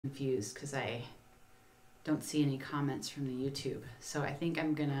confused because I don't see any comments from the YouTube. So I think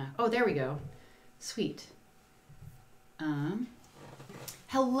I'm gonna, oh, there we go. Sweet.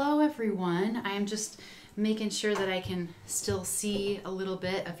 Hello everyone. I am just making sure that I can still see a little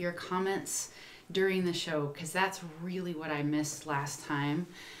bit of your comments during the show because that's really what I missed last time.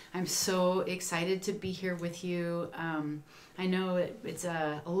 I'm so excited to be here with you. I know it's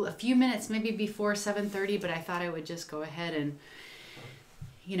a few minutes maybe before 7:30, but I thought I would just go ahead and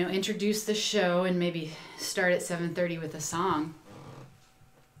introduce the show and maybe start at 7:30 with a song.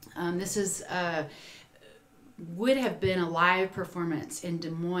 This is would have been a live performance in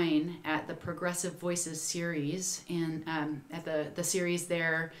Des Moines at the Progressive Voices series and at the series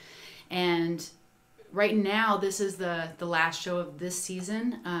there. And right now, this is the last show of this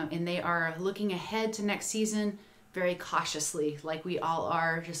season, and they are looking ahead to next season very cautiously, like we all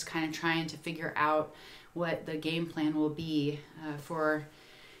are, just kind of trying to figure out what the game plan will be for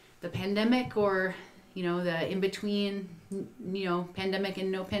the pandemic, or the in-between, pandemic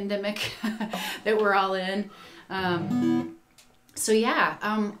and no pandemic that we're all in. So yeah,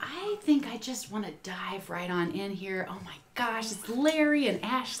 I think I just want to dive right on in here. Oh my gosh, it's Larry and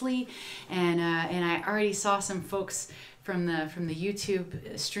Ashley, and I already saw some folks from the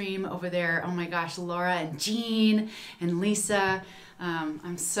YouTube stream over there. Oh my gosh, Laura and Jean and Lisa.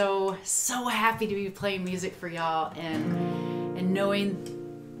 I'm so happy to be playing music for y'all and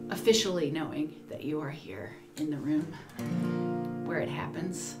officially knowing that you are here in the room where it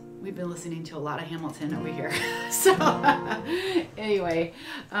happens. We've been listening to a lot of Hamilton over here. So anyway,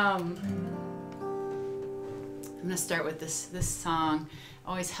 I'm gonna start with this song.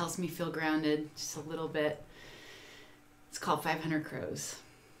 Always helps me feel grounded just a little bit. It's called 500 Crows.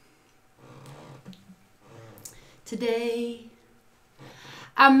 Today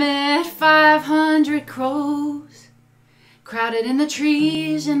I met 500 crows crowded in the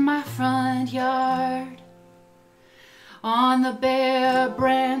trees in my front yard. On the bare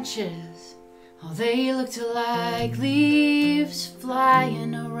branches, oh, they looked like leaves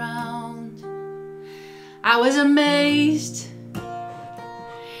flying around. I was amazed.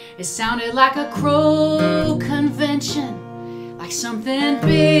 It sounded like a crow convention, like something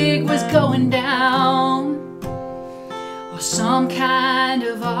big was going down, or some kind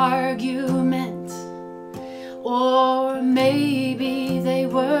of argument, or maybe they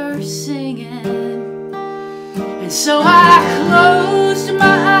were singing. And so I closed my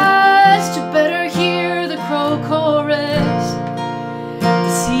eyes to better hear the crow chorus, to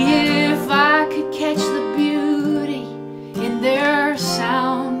see if I could catch the beauty in their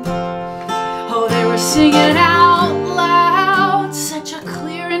sound. Oh, they were singing out loud, such a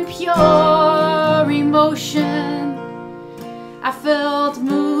clear and pure emotion. I felt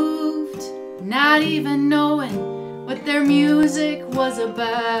moved, not even knowing what their music was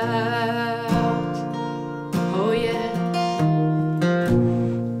about. Oh yes.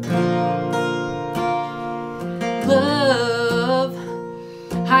 Love,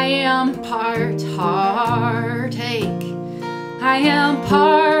 I am part heartache, I am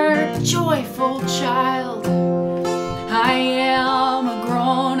part joyful child, I am a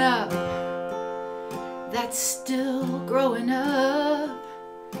grown-up that's still growing up,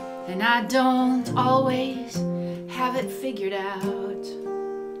 and I don't always have it figured out.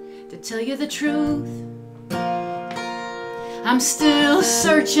 To tell you the truth, I'm still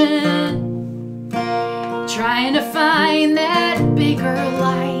searching, trying to find that bigger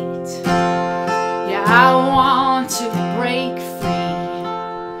light. Yeah, I want to break free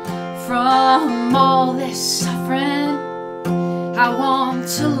from all this suffering. I want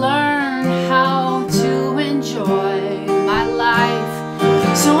to learn how to enjoy my life.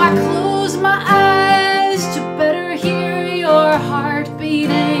 So I close my eyes to better hear your heart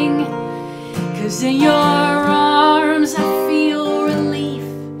beating, 'cause in your arms I feel relief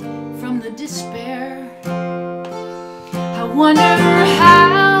from the despair. I wonder,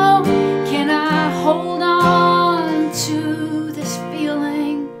 how can I hold on to this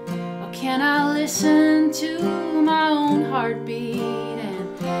feeling? Or can I listen to my own heartbeat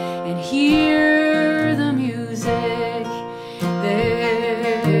and hear the music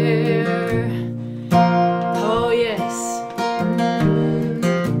there? Oh yes.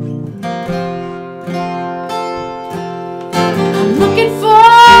 I'm looking for a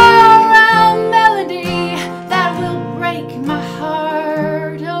melody that will break my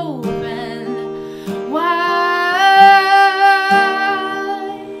heart open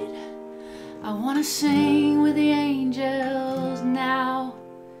wide. I want to sing with the angels now.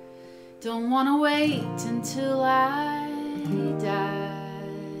 Don't want to wait until I die.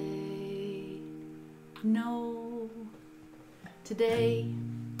 No, today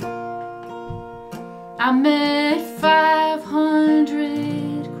I met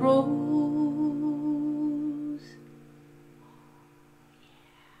 500 crows.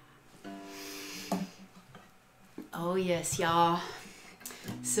 Oh yes, y'all.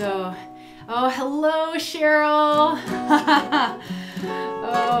 So, oh, hello, Cheryl.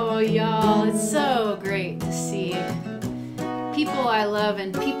 Oh, y'all, it's so great to see people I love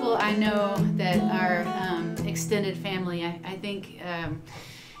and people I know that are extended family. I think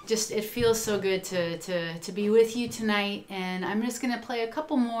just it feels so good to be with you tonight, and I'm just gonna play a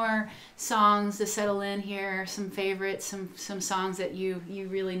couple more songs to settle in here, some favorites, some songs that you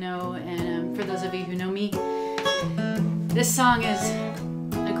really know, and for those of you who know me, this song is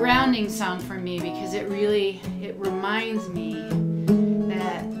a grounding song for me because it reminds me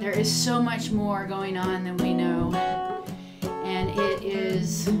that there is so much more going on than we know, and it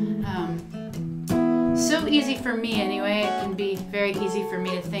is so easy for me anyway. It can be very easy for me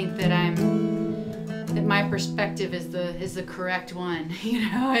to think that my perspective is the correct one. You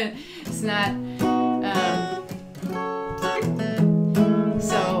know, it's not.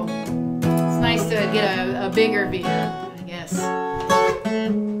 So it's nice to get a bigger view, I guess.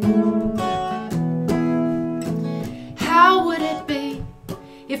 How would it be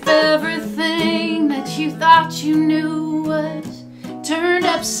if everything that you thought you knew was turned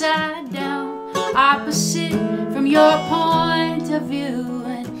upside down, opposite from your point of view?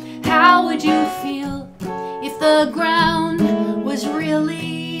 And how would you feel if the ground was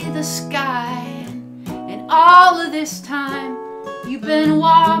really the sky? And all of this time you've been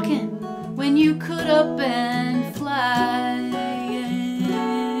walking when you could have been flying.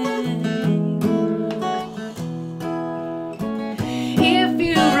 If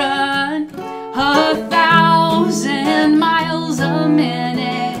you run 1,000 miles a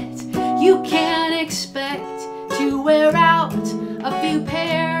minute, you can't expect to wear out a few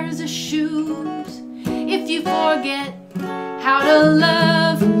pairs of shoes. If you forget how to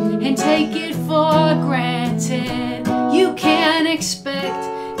love and take it for granted, you can't expect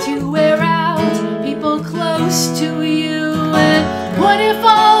to wear out people close to you. And what if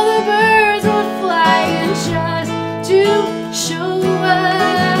all the birds were flying just to show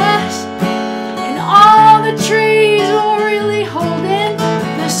us, and all the trees were really holding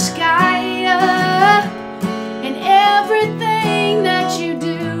the sky up, and everything that you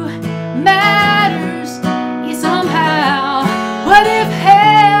do matters somehow? What if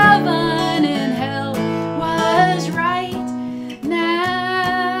heaven and hell was right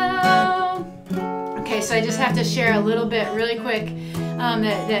now? Okay, so I just have to share a little bit really quick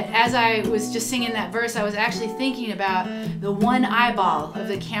that as I was just singing that verse, I was actually thinking about the one eyeball of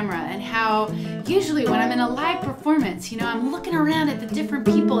the camera, and how usually when I'm in a live performance, you know, I'm looking around at the different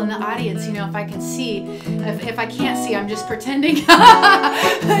people in the audience, you know, if I can see. If I can't see, I'm just pretending.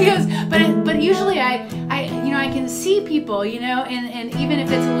 But usually I can see people, you know, and even if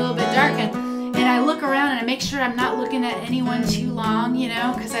it's a little bit dark, and I look around and I make sure I'm not looking at anyone too long, you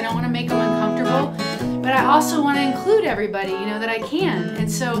know, because I don't want to make them uncomfortable. But I also want to include everybody, you know, that I can. And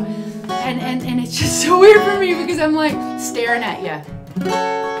so, and it's just so weird for me because I'm like staring at you.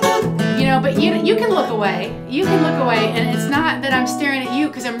 You know, but you can look away. You can look away, and it's not that I'm staring at you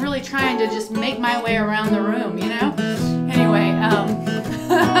because I'm really trying to just make my way around the room, you know? Anyway, I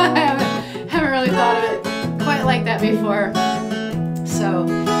haven't really thought of it quite like that before. So,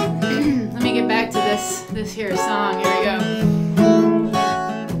 let me get back to this here song. Here we go.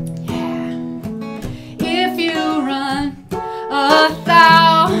 If you run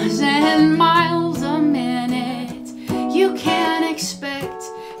 1,000 miles a minute, you can't expect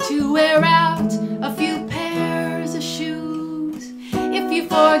to wear out a few pairs of shoes. If you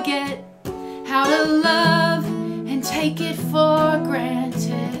forget how to love and take it for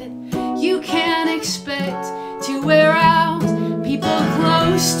granted, you can't expect to wear out people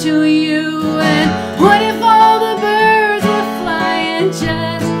close to you. And what if all the birds were flying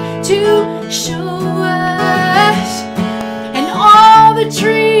just to show us, and all the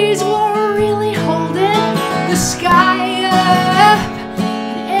trees were really holding the sky up,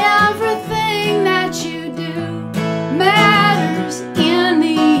 and everything that you do matters in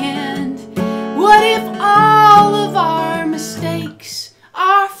the end? What if all of our mistakes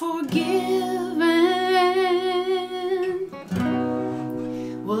are forgiven?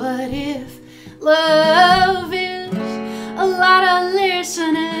 What if love is a lot of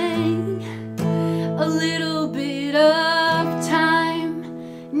listening, a little bit of time,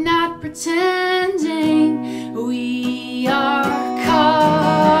 not pretending we are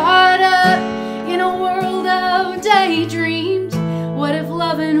caught up in a world of daydreams? What if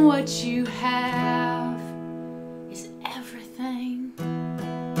loving what you have is everything?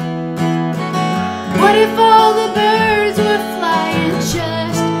 What What if all the birds were flying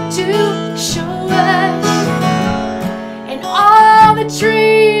just to show us? And all the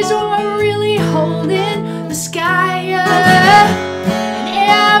trees were really holding the sky up. And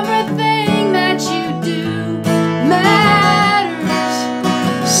everything that you do matters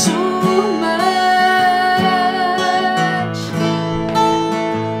so much.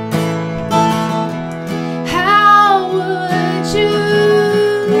 How would you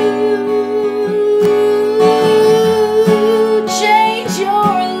change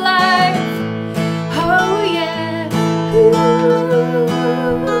your life? Oh yeah.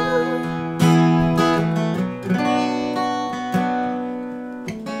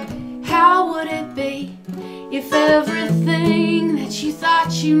 How would it be if everything that you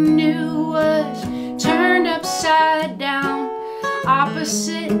thought you knew was turned upside down,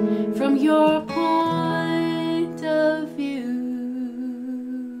 opposite from your point of view?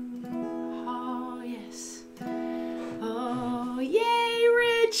 Oh yes. Oh yay,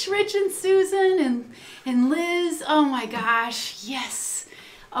 Rich and Susan and Liz. Oh my gosh, yes.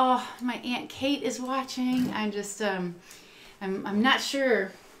 Oh, my Aunt Kate is watching. I'm just I'm not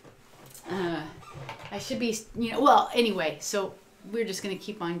sure. I should be, well, anyway, so we're just going to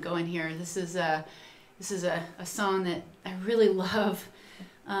keep on going here. This is a song that I really love,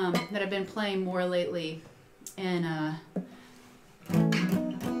 that I've been playing more lately, and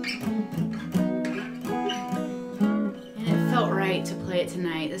it felt right to play it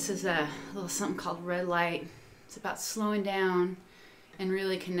tonight. This is a little something called Red Light. It's about slowing down and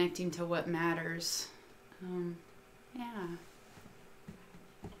really connecting to what matters. Yeah.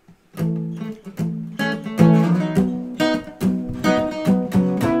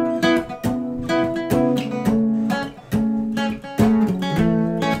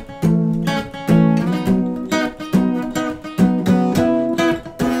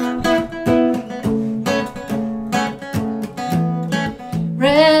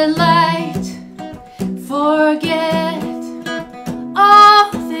 Red light, forget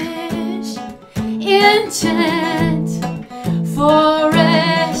all this intent.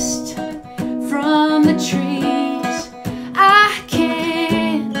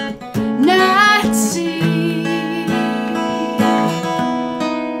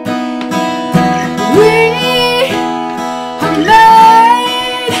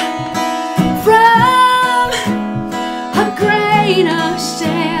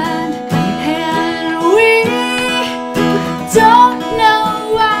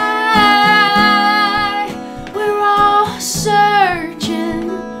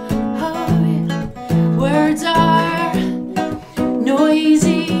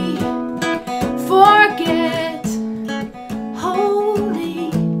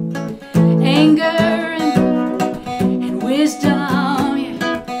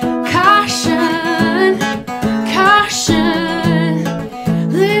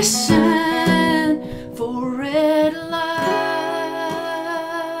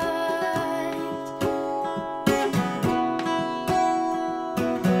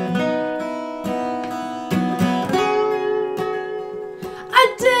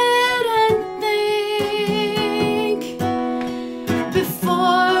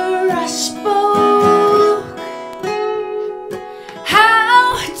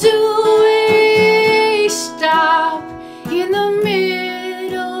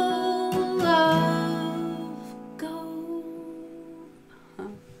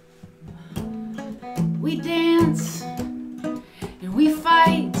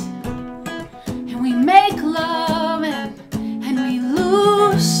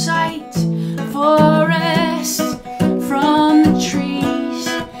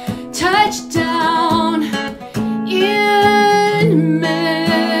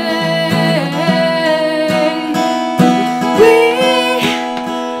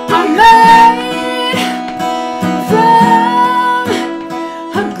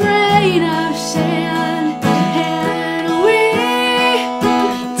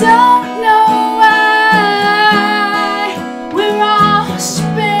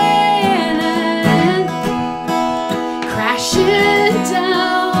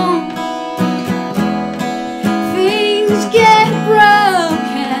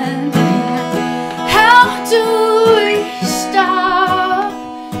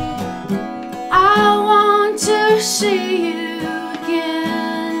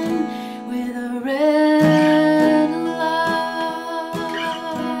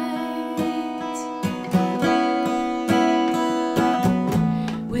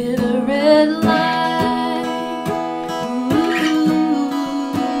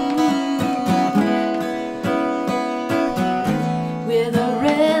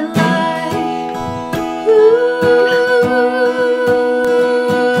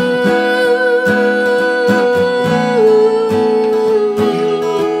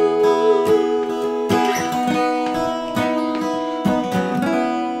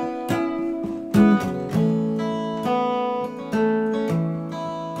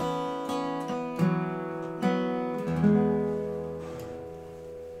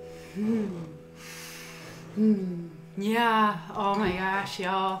 gosh,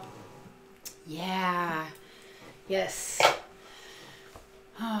 y'all. Yeah. Yes.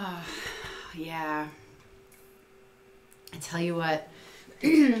 Oh, yeah. I tell you what.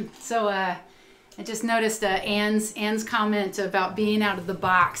 So I just noticed Anne's comment about being out of the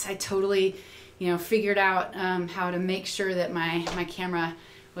box. I totally, figured out how to make sure that my camera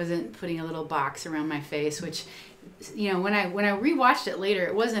wasn't putting a little box around my face, which, when I rewatched it later,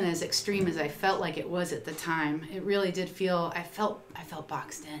 it wasn't as extreme as I felt like it was at the time. It really did feel, I felt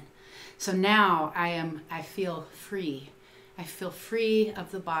boxed in. So now I feel free. I feel free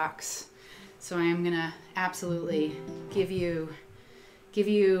of the box. So I am gonna absolutely give you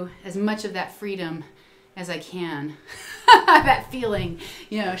as much of that freedom as I can. That feeling,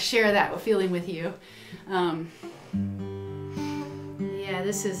 share that feeling with you. Yeah,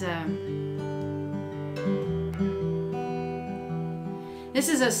 this is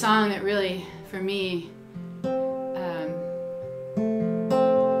a song that really, for me,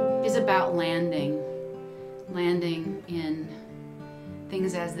 is about landing in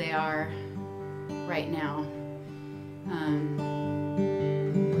things as they are right now.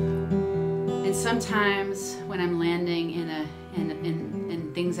 And sometimes when I'm landing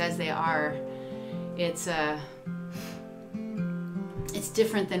in things as they are, it's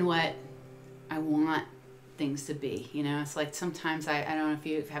different than what I want things to be. It's like sometimes I don't know if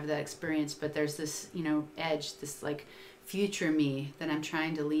you have that experience, but there's this edge, this like future me that I'm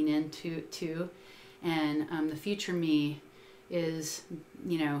trying to lean into, and the future me is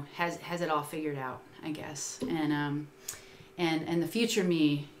has it all figured out, I guess, and the future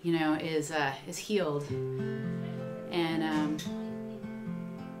me is healed, and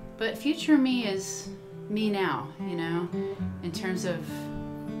but future me is me now, in terms of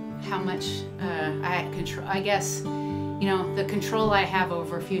how much I control. I guess the control I have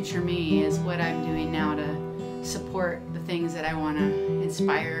over future me is what I'm doing now to support the things that I want to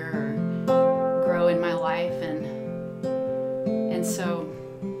inspire or grow in my life, and so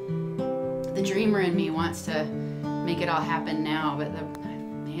the dreamer in me wants to make it all happen now, but there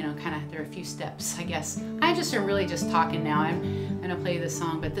are a few steps, I guess. I just am really just talking now. I'm gonna play this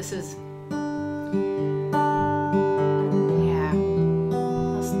song, but this is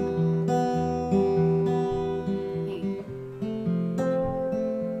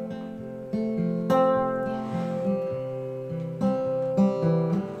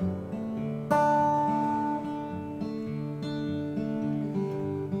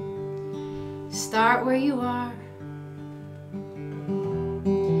start where you are,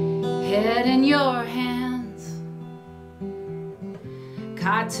 head in your hands,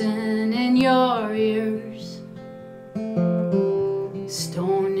 cotton in your ears,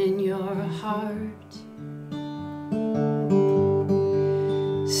 stone in your heart.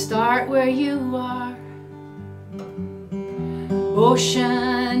 Start where you are,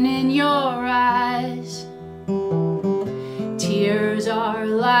 ocean in your eyes, tears are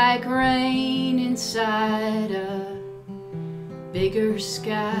like rain inside a bigger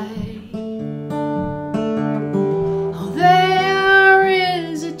sky. Oh, there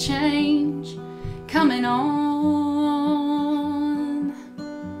is a change coming on.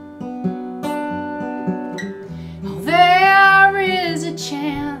 Oh, there is a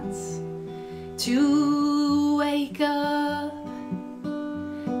chance to wake up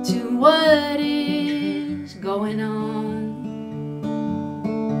to what is going on.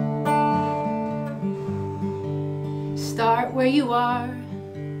 Start where you are,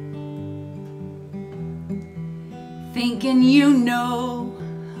 thinking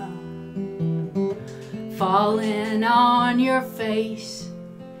falling on your face,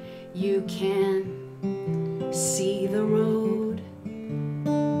 you can see the road.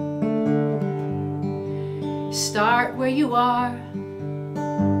 Start where you are,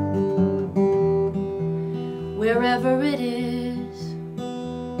 wherever it is.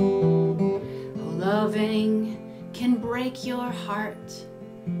 Loving can break your heart,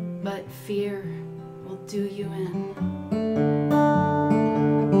 but fear will do you in.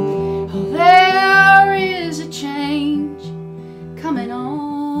 Oh, there is a change coming on.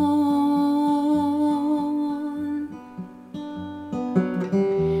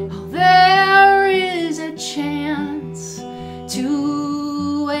 Oh, there is a chance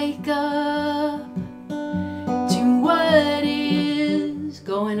to wake up to what is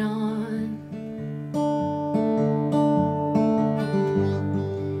going on.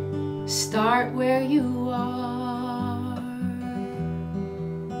 Start where you are.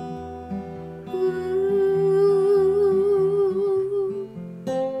 Ooh.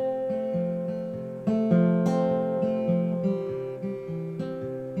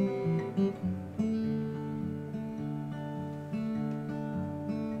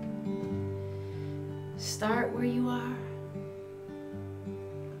 Start where you are.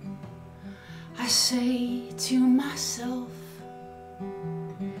 I say to myself,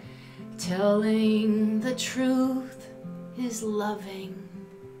 telling the truth is loving,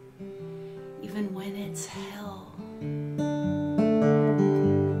 even when it's hell.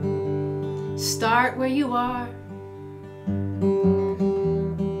 Start where you are.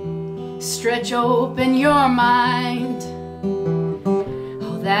 Stretch open your mind.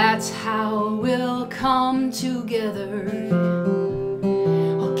 Oh, that's how we'll come together.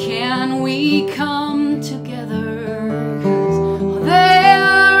 Oh, can we come together? 'Cause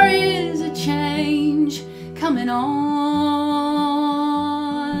there is a change coming on.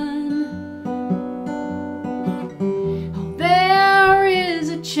 Oh, there is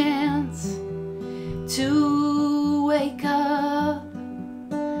a chance to wake up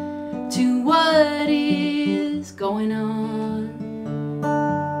to what is going on.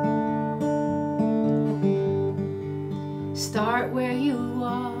 Start where you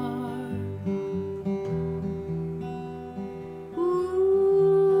are.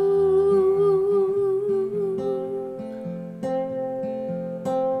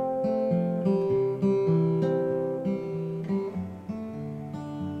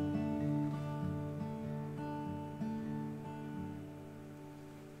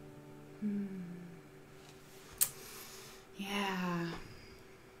 Yeah.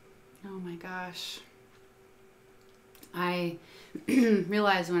 Oh my gosh. I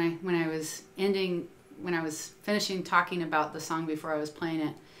realized when I was finishing talking about the song before I was playing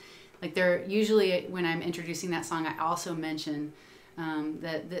it, like usually when I'm introducing that song, I also mention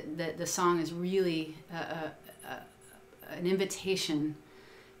that the song is really an invitation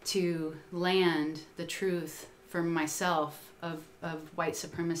to land the truth for myself of white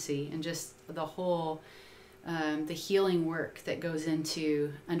supremacy and just the whole the healing work that goes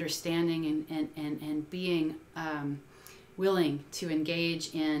into understanding and being willing to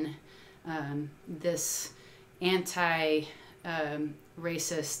engage in this anti-racist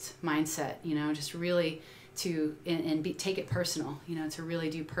mindset, you know, just really to take it personal, you know, to really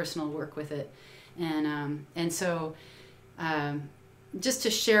do personal work with it. And so just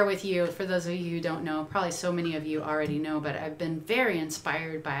to share with you, for those of you who don't know, probably so many of you already know, but I've been very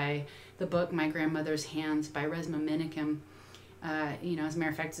inspired by the book My Grandmother's Hands by Resmaa Menakem. You know, as a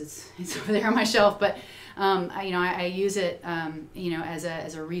matter of fact, it's over there on my shelf, but I use it you know, as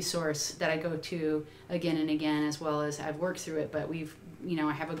a resource that I go to again and again, as well as I've worked through it. But I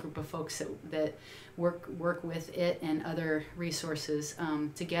have a group of folks that work with it and other resources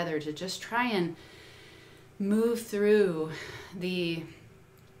together to just try and move through the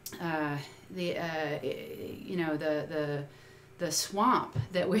swamp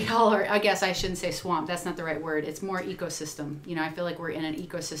that we all are. I guess I shouldn't say swamp, that's not the right word. It's more ecosystem. You know, I feel like we're in an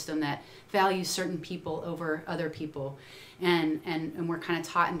ecosystem that values certain people over other people. And we're kind of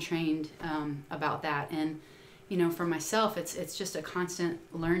taught and trained about that. And, you know, for myself, it's just a constant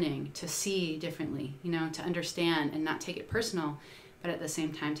learning to see differently, you know, to understand and not take it personal, but at the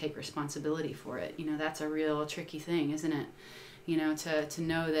same time take responsibility for it. You know, that's a real tricky thing, isn't it? You know, to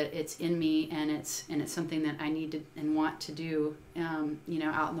know that it's in me and it's something that I need to and want to do, you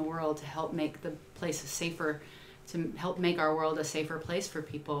know, out in the world to help make the place safer, to help make our world a safer place for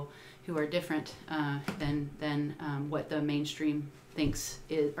people who are different than what the mainstream thinks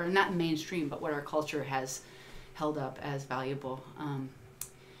is, or not mainstream, but what our culture has held up as valuable.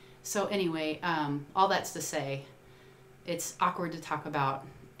 So anyway, all that's to say, it's awkward to talk about.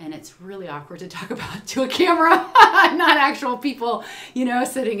 And it's really awkward to talk about to a camera, not actual people, you know,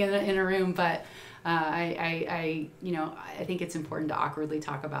 sitting in a room. But I think it's important to awkwardly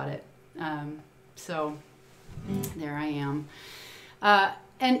talk about it. So there I am.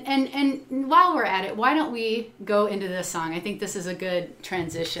 And while we're at it, why don't we go into this song? I think this is a good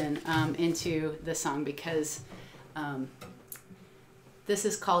transition into the song, because this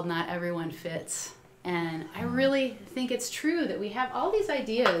is called Not Everyone Fits. And I really think it's true that we have all these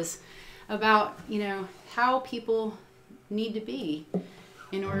ideas about, you know, how people need to be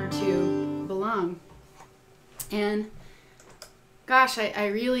in order to belong. And gosh, I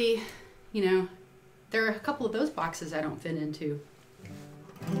really, you know, there are a couple of those boxes I don't fit into.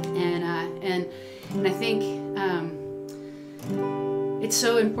 And I think it's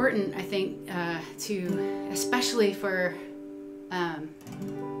so important, I think, to, especially for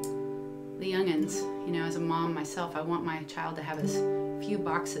the youngins, you know, as a mom myself, I want my child to have as few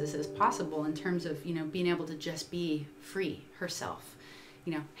boxes as possible in terms of, you know, being able to just be free herself,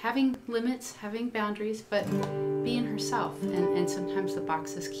 you know, having limits, having boundaries, but being herself. And sometimes the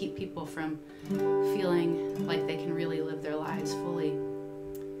boxes keep people from feeling like they can really live their lives fully.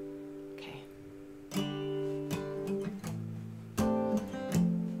 Okay.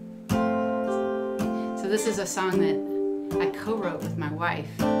 this is a song that I co-wrote with my wife.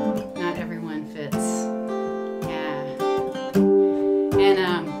 Not everyone fits. Yeah. And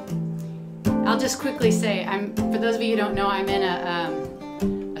I'll just quickly say, for those of you who don't know, I'm in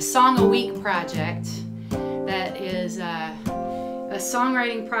a Song a Week project that is a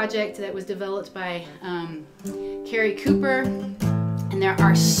songwriting project that was developed by Carrie Cooper. And there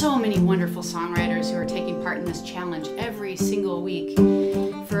are so many wonderful songwriters who are taking part in this challenge every single week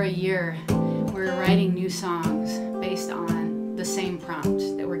for a year. We're writing new songs based on the same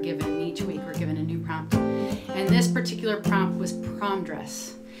prompt that we're given. Each week we're given a new prompt. And this particular prompt was prom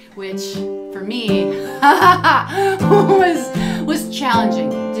dress, which for me was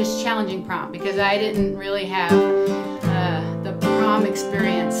challenging, just challenging prompt, because I didn't really have the prom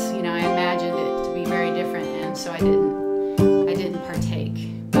experience. You know, I imagined it to be very different, and so I didn't partake.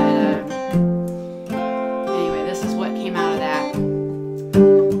 But anyway, this is what came out of that.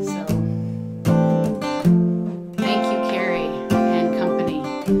 So thank you, Carrie and company.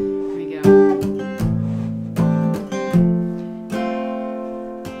 There we go.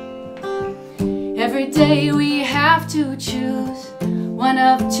 Every day we have to choose one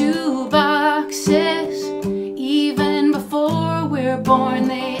of two boxes. Even before we're born,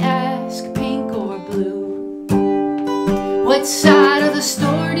 they ask pink or blue. What side of the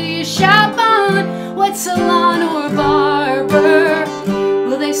store do you shop on? What salon or barber?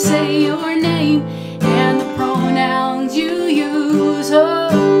 Will they say your name and the pronouns you use?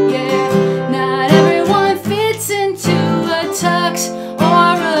 Oh yeah, not everyone fits into a tux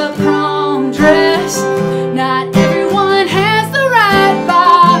or a prom dress. Not everyone has the right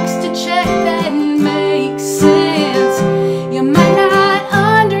box to check that makes sense. You might not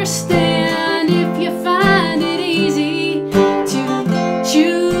understand if you find it easy to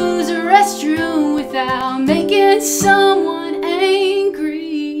choose a restroom without making someone angry.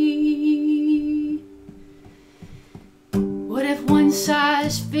 What if one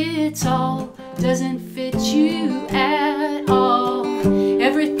size fits all doesn't fit you at all?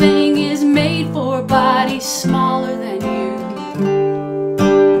 Everything is made for bodies smaller than you.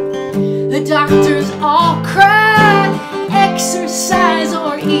 The doctors all cry, exercise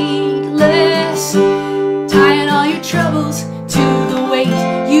or eat less, tying all your troubles to the weight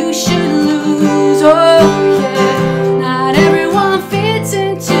you should lose. Oh yeah, not everyone fits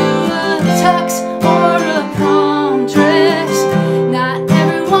into a tux or a prom dress. Not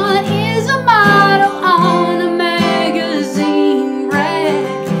everyone is a model on a magazine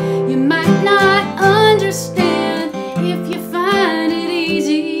rack. You might not understand if you find it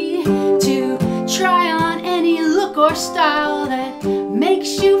easy to try on any look or style that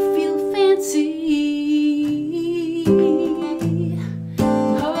makes you feel fancy.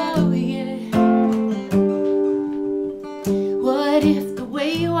 Oh yeah. What if the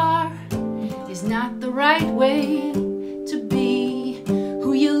way you are is not the right way to be?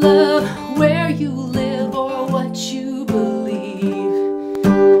 Who you love, where you live, or what you believe.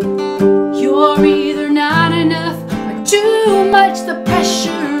 You're either not enough or too much. The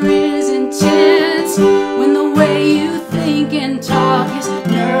pressure is intense when the way you think and talk is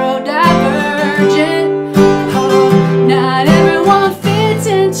neurodivergent. Oh, not everyone fits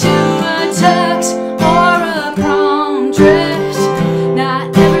into a tux or a prom dress.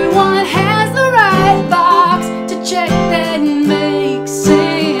 Not everyone has the right box to check that makes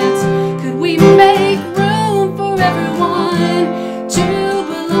sense. Could we make room for everyone to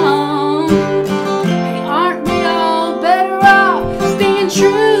belong? Hey, aren't we all better off being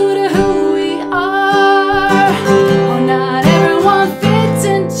true to who we are? Oh, not everyone fits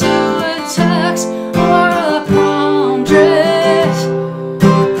into a tux or a prom dress.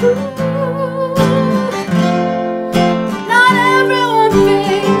 Not everyone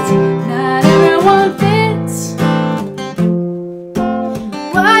fits, not everyone fits.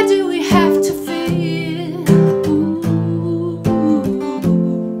 Why do we have to fit?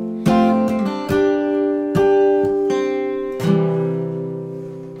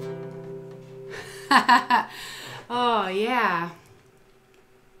 Oh yeah.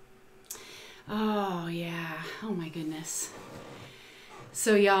 Oh yeah. Oh my goodness.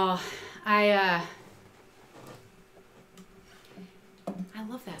 So y'all, I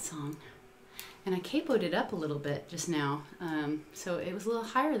love that song, and I capoed it up a little bit just now, so it was a little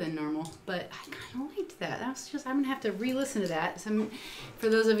higher than normal, but I kind of liked that. I'm gonna have to re-listen to that. For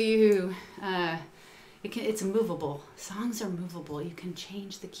those of you who it's movable. Songs are movable. You can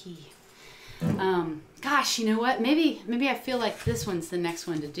change the key. Gosh, you know what? Maybe I feel like this one's the next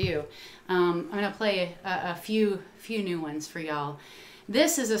one to do. I'm gonna play a few new ones for y'all.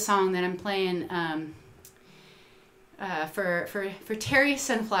 This is a song that I'm playing for Terry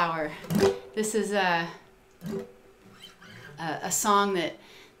Sunflower. This is a song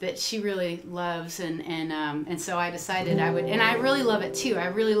that she really loves, and so I decided I would, and I really love it too. I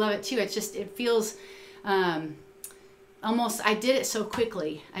really love it too. It's just, it feels almost, I did it so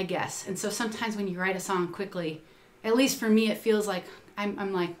quickly, I guess. And so sometimes when you write a song quickly, at least for me, it feels like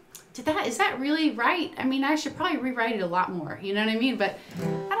I'm like, is that really right? I mean, I should probably rewrite it a lot more, you know what I mean? But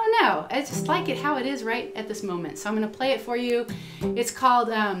I don't know. I just like it how it is right at this moment. So I'm going to play it for you. It's called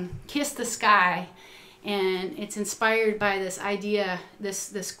Kiss the Sky, and it's inspired by this idea,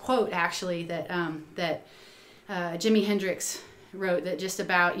 this quote actually that Jimi Hendrix wrote, that just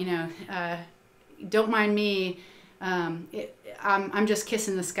about, don't mind me, I'm just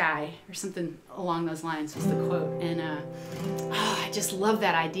kissing the sky, or something along those lines was the quote. And I just love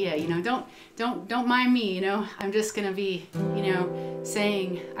that idea. Don't mind me. I'm just gonna be,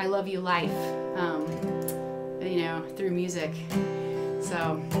 saying I love you, life. Through music.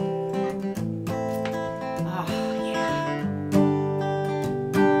 So, oh yeah.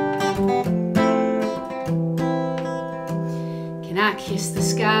 Can I kiss the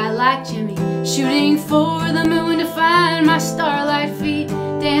sky like Jimmy, shooting for the moon to find my starlight feet,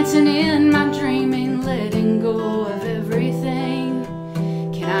 dancing in my dreaming, letting go of everything?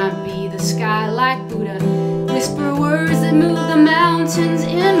 Can I be the sky like Buddha, whisper words that move the mountains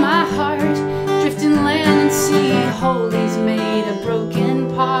in my heart, drifting land and sea, hold these made of broken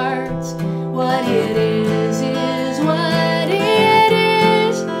parts? What it is what it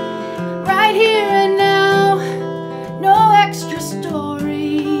is, right here and now, no extra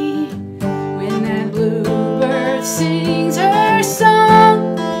story. When that bluebird sings her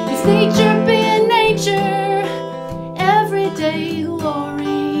song, it's nature being nature, everyday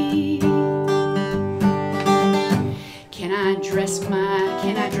glory. Can I dress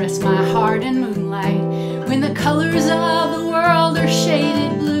my heart in moonlight, when the colors of the world are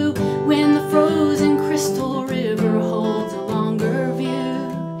shaded blue, when the frozen crystal river holds a longer view?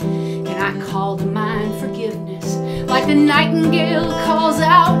 Can I call to mind forgiveness, like the nightingale calls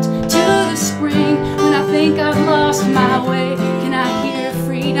out to the spring? When I think I've lost my way, can I hear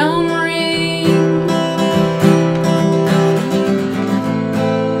freedom ring?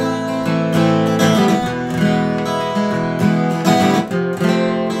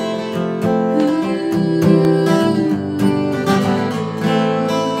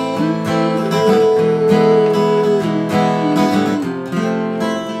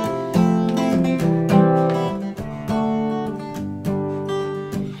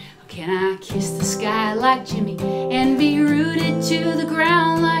 Like Jimmy, and be rooted to the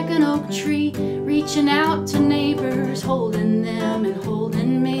ground like an oak tree, reaching out to neighbors, holding them and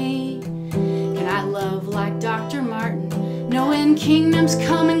holding me? Can I love like Dr. Martin, knowing kingdoms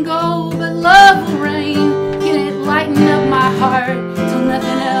come and go, but love will reign? Can it lighten up my heart till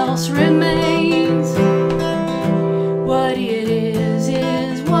nothing else remains? What it is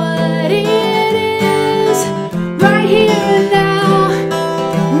what it is, right here and now,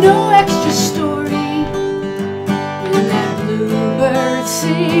 no extra story. Bird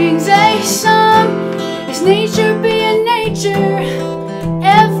sings a song, it's nature being nature,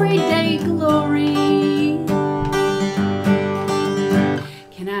 everyday glory.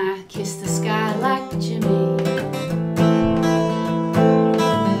 Can I kiss the sky like Jimmy?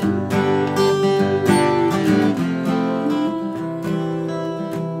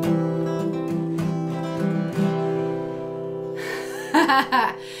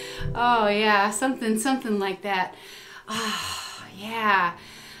 Oh yeah, something like that. Oh. Yeah.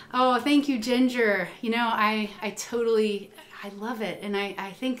 Oh, thank you, Ginger. I love it. And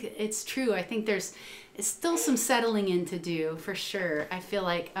I think it's true. I think it's still some settling in to do, for sure. I feel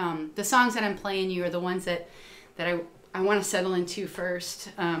like the songs that I'm playing you are the ones that I want to settle into first.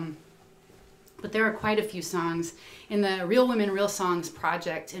 But there are quite a few songs in the Real Women, Real Songs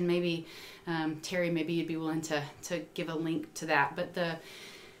project. And maybe, Terry, maybe you'd be willing to give a link to that. But the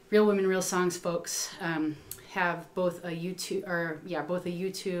Real Women, Real Songs folks, have both a YouTube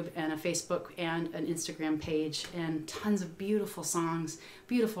and a Facebook and an Instagram page, and tons of beautiful songs,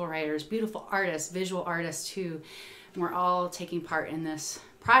 beautiful writers, beautiful artists, visual artists too. And we're all taking part in this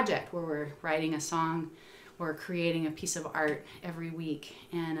project where we're writing a song or creating a piece of art every week.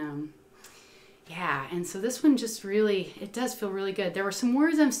 And and so this one just really, it does feel really good. There were some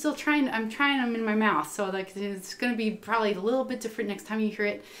words I'm trying them in my mouth, so like it's going to be probably a little bit different next time you hear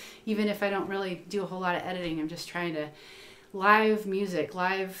it, even if I don't really do a whole lot of editing. I'm just trying to, live music,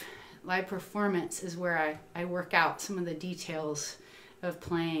 live performance is where I work out some of the details of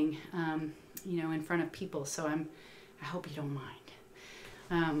playing, in front of people. So I hope you don't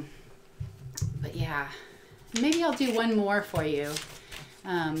mind. But yeah, maybe I'll do one more for you.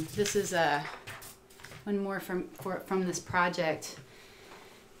 This is one more from this project.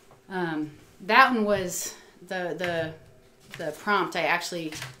 That one was the prompt. I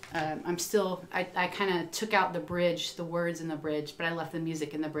actually I kind of took out the bridge, the words in the bridge, but I left the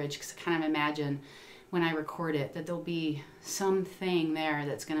music in the bridge because I kind of imagine when I record it that there'll be something there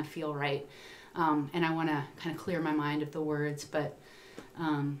that's going to feel right. And I want to kind of clear my mind of the words, but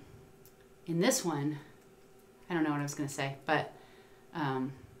in this one, I don't know what I was going to say, but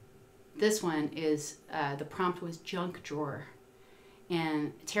this one is, the prompt was junk drawer.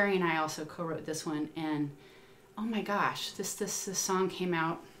 And Terry and I also co-wrote this one, and oh my gosh, this song came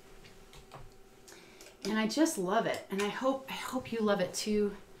out, and I just love it, and I hope you love it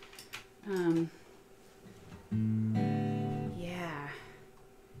too. Yeah.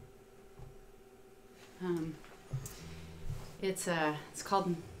 It's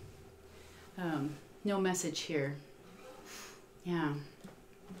called No Message Here. Yeah.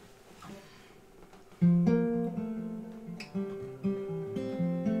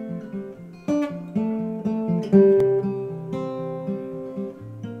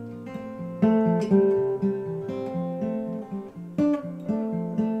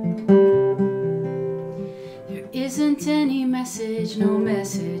 There isn't any message, no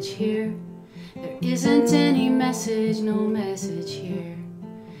message here. There isn't any message, no message here.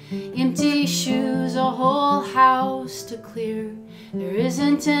 Empty shoes, a whole house to clear. There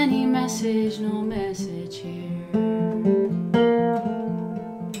isn't any message, no message here.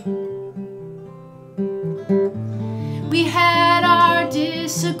 We had our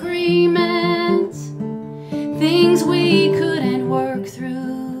disagreements, things we couldn't work through.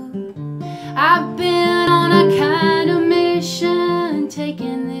 I've been on a kind of mission,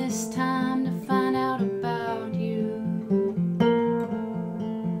 taking this time to find out about you.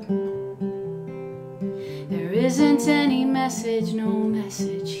 There isn't any message, no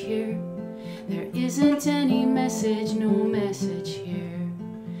message here. There isn't any message, no message here.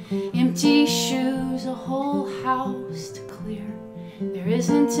 Empty shoes, a whole house to clear. There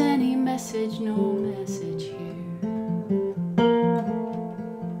isn't any message, no message here.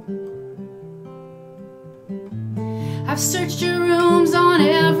 I've searched your rooms on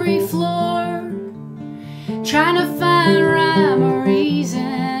every floor, trying to find rhyme or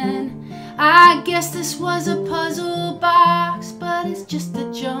reason. I guess this was a puzzle box, but it's just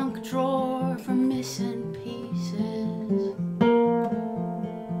a junk drawer for missing pieces.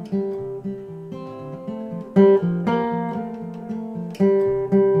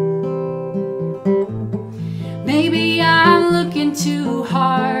 Maybe I'm looking too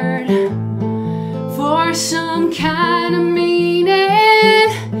hard for some kind of meaning.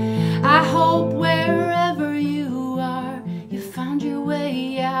 I hope wherever you are, you found your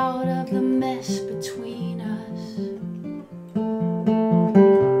way out of the mess between us.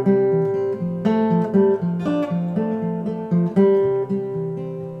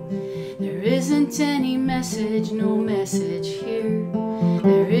 There isn't any message, no message here.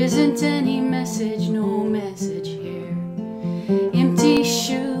 There isn't any message, no message here. Empty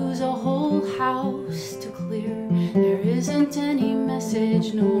shoes, a whole house to clear. There isn't any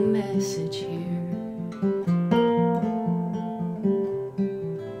message, no message here.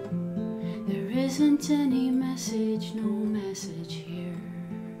 There isn't any message, no message here.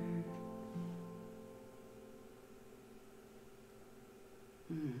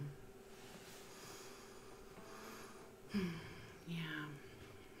 Yeah.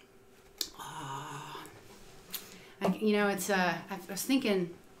 You know, it's I was thinking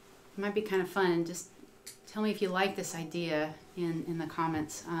it might be kind of fun. Just tell me if you like this idea in the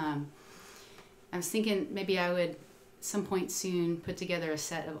comments. I was thinking maybe I would, some point soon, put together a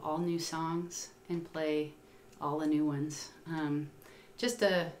set of all new songs and play all the new ones. Just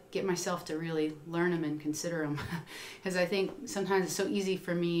to get myself to really learn them and consider them. Because I think sometimes it's so easy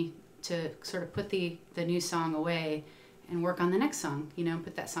for me to sort of put the new song away and work on the next song, you know,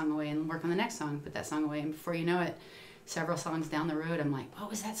 put that song away and work on the next song, put that song away, and before you know it, several songs down the road, I'm like, what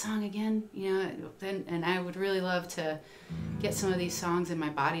was that song again? You know, and I would really love to get some of these songs in my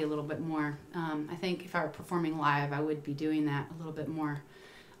body a little bit more. I think if I were performing live, I would be doing that a little bit more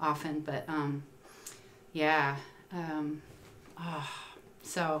often, but yeah.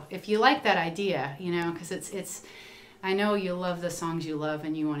 So if you like that idea, you know, because it's I know you love the songs you love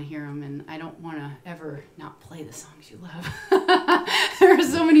and you want to hear them, and I don't want to ever not play the songs you love. There are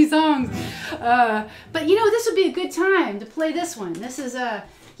so many songs. But you know, this would be a good time to play this one. This is a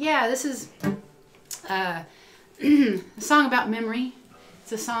song about memory.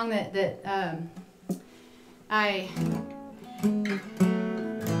 It's a song that it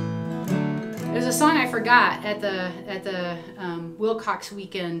was a a song I forgot at the Wilcox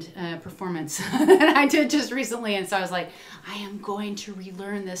weekend performance that I did just recently, and so I was like, I am going to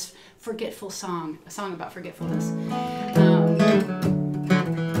relearn this forgetful song, a song about forgetfulness.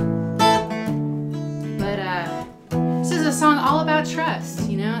 This is a song all about trust.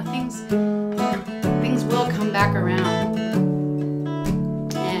 You know, things will come back around,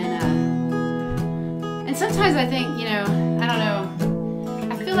 and sometimes I think, you know, I don't know.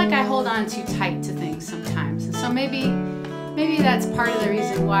 I feel like I hold on too tight to things sometimes, and so maybe that's part of the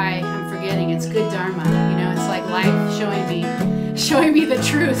reason why I'm forgetting. It's good dharma, you know. It's like life showing me the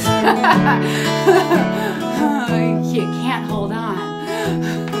truth. You can't hold on.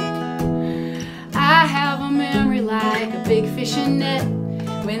 I have a memory like a big fishing net.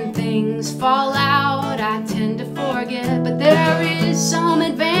 When things fall out, I tend to forget, but there is some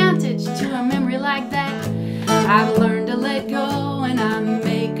advantage to a memory like that. I've learned to let go, and I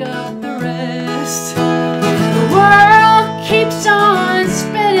make up the rest. The world keeps on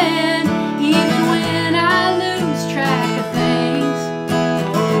spinning, even when I lose track of things.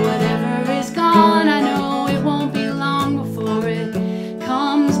 Oh, whatever is gone, I know it won't be long before it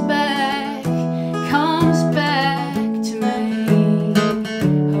comes back to me.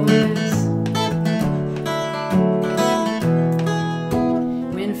 Oh, yes.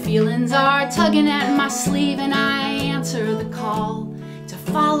 When feelings are tugging at my sleeve and I answer the call to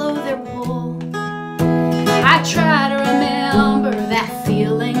follow their pull, I try to remember that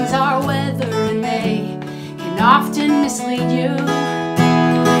feelings are weather and they can often mislead you.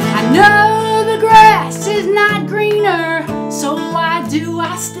 I know the grass is not greener, so why do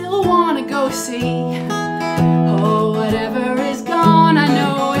I still want to go see? Oh, whatever is gone, I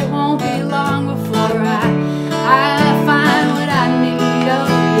know it won't be long before I find what I need. Oh,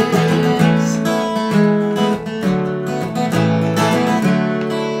 yes.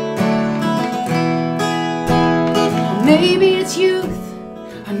 Maybe it's youth,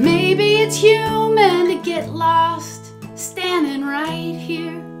 or maybe it's human to get lost standing right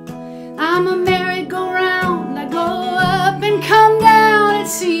here. I'm a merry-go-round, I go up and come down. It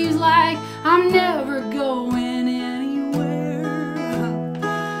seems like I'm never going anywhere.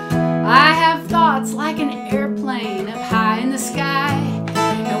 I have thoughts like an airplane up high in the sky,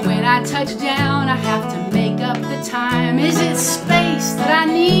 and when I touch down, I have to make up the time. Is it space that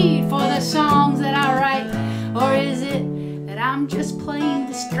I need for the songs that I write, or is it that I'm just plain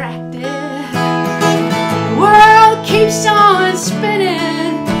distracted? The world keeps on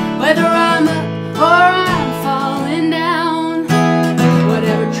spinning, whether I'm up or I'm falling down.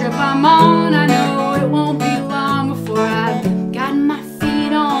 Whatever trip I'm on, I know it won't be long before I've got my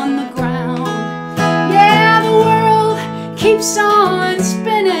feet on the ground. Yeah, the world keeps on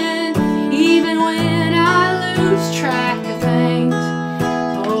spinning, even when I lose track of things.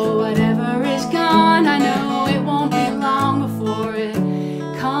 Oh, whatever is gone, I know it won't be long before it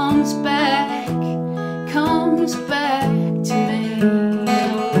comes back to me.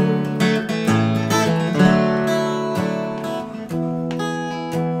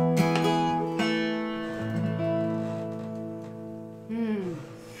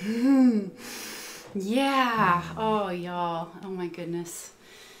 Yeah. Oh, y'all. Oh my goodness.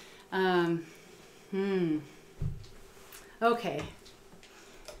 Okay.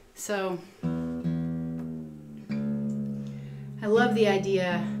 So I love the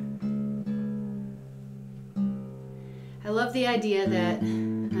idea that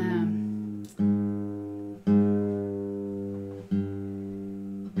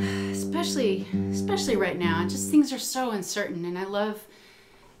especially right now, just things are so uncertain, and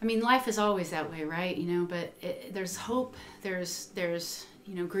I mean, life is always that way, right? You know, but there's hope, there's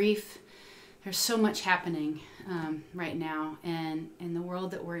you know, grief, there's so much happening right now, and in the world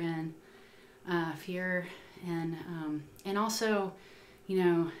that we're in, fear, and also, you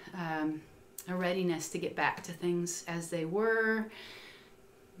know, a readiness to get back to things as they were,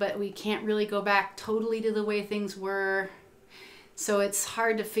 but we can't really go back totally to the way things were. So it's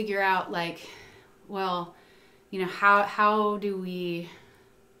hard to figure out, like, well, you know, how do we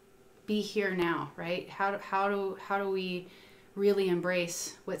be here now, right? How do we really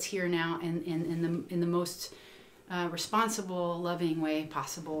embrace what's here now in the most responsible, loving way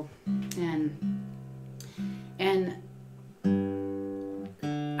possible? And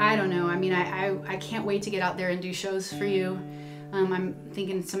I don't know. I mean, I can't wait to get out there and do shows for you. I'm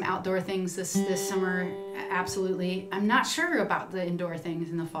thinking some outdoor things this summer. Absolutely. I'm not sure about the indoor things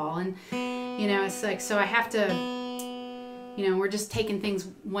in the fall, and you know, it's like, so I have to, you know, we're just taking things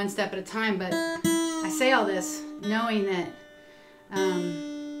one step at a time. But I say all this knowing that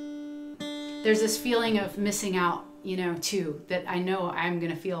there's this feeling of missing out you know, too, that I know I'm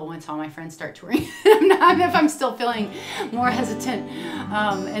going to feel once all my friends start touring. If I'm still feeling more hesitant.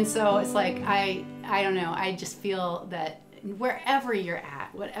 And so it's like, I don't know, I just feel that wherever you're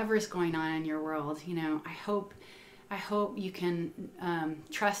at, whatever's going on in your world, you know, I hope you can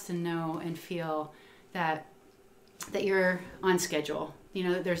trust and know and feel that you're on schedule. You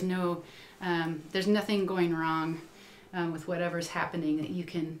know, that there's nothing going wrong with whatever's happening, that you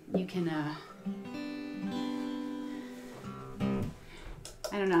can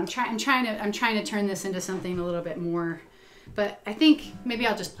I don't know. I'm trying to turn this into something a little bit more, but I think maybe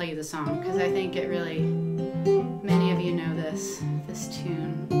I'll just play you the song, because I think it really, many of you know this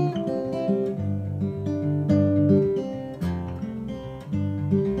tune.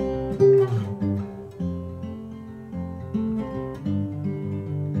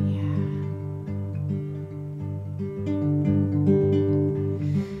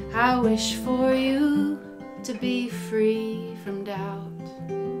 Yeah. I wish for you to be free from doubt.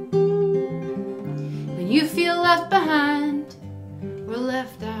 You feel left behind or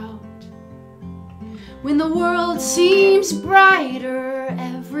left out, when the world seems brighter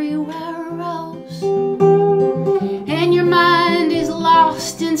everywhere else, and your mind is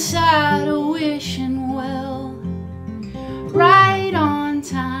lost inside a wishing well. Right on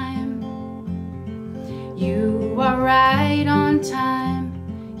time, you are right on time,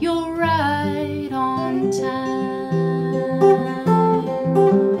 you're right on time.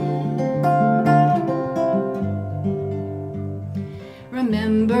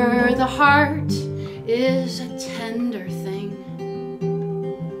 Remember, the heart is a tender thing,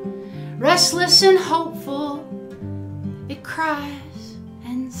 restless and hopeful, it cries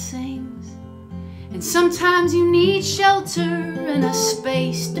and sings. And sometimes you need shelter and a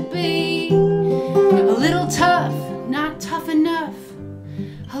space to be a little tough, not tough enough,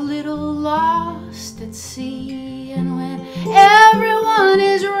 a little lost at sea. And when everyone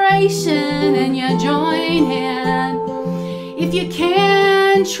is racing and you join in, if you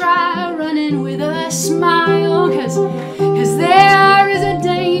can, try running with a smile, cause there is a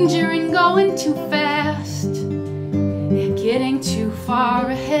danger in going too fast, and getting too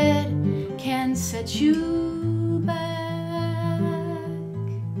far ahead can set you back.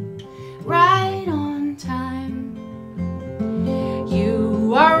 Right on time,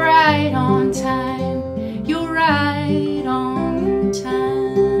 you are right on time, you're right on time.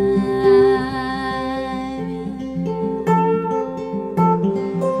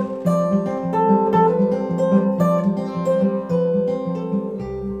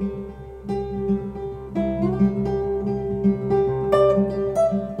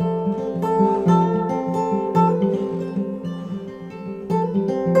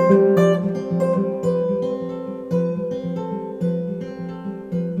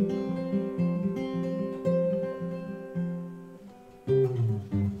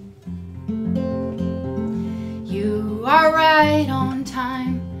 You are right on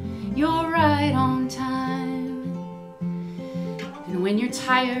time, you're right on time. And when you're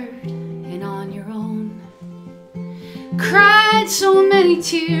tired and on your own, cried so many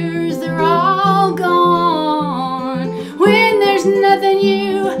tears, they're all gone. When there's nothing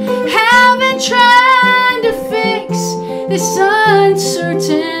you haven't tried to fix this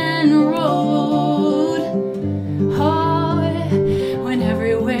uncertain road. Oh, when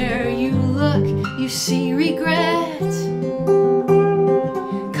everywhere you look you see regret,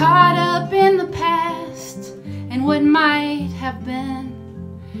 caught up in the past and what might have been.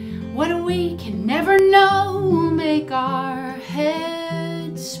 What we can never know make our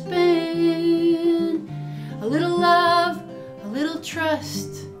heads spin. A little love, a little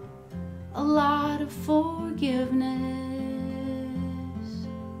trust, a lot of forgiveness.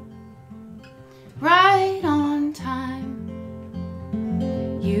 Right on time,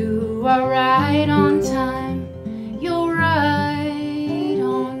 you are right on time, you're right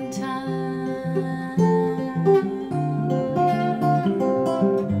on time.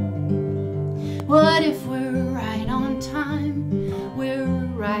 What if we're right on time? We're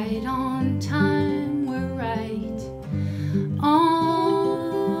right on time, we're right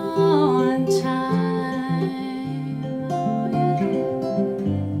on time.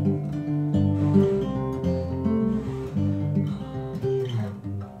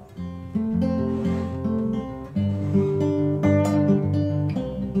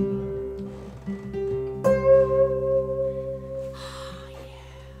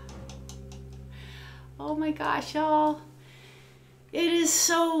 Oh my gosh, y'all. It is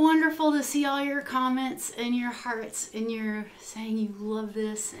so wonderful to see all your comments and your hearts and your saying you love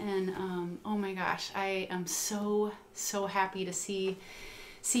this. And oh my gosh, I am so happy to see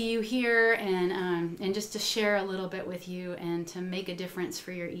see you here and just to share a little bit with you and to make a difference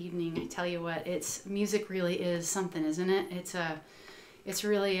for your evening. I tell you what, music really is something, isn't it? It's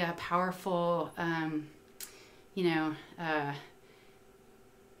really a powerful, you know, I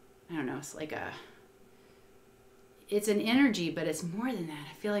don't know, it's an energy, but it's more than that.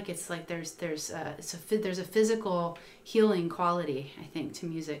 I feel like it's like there's a physical healing quality, I think, to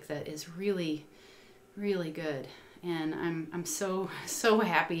music that is really, really good. And I'm so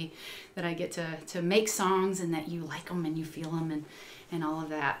happy that I get to make songs and that you like them and you feel them and all of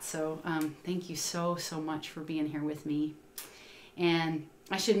that. So thank you so much for being here with me. And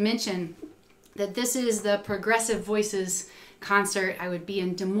I should mention that this is the Progressive Voices concert. I would be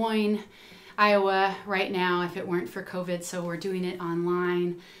in Des Moines, Iowa right now if it weren't for COVID, so we're doing it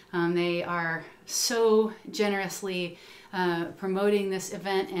online. They are so generously promoting this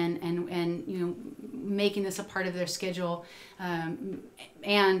event and you know, making this a part of their schedule,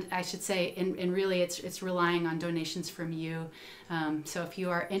 and I should say, and really it's relying on donations from you. So if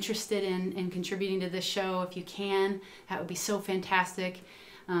you are interested in contributing to this show, if you can, that would be so fantastic.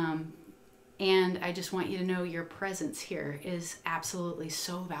 And I just want you to know your presence here is absolutely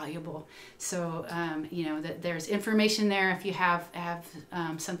so valuable. So, you know, that there's information there if you have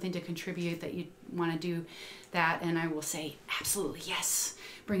something to contribute that you want to do that. And I will say, absolutely, yes,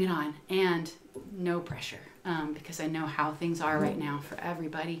 bring it on. And no pressure, because I know how things are right now for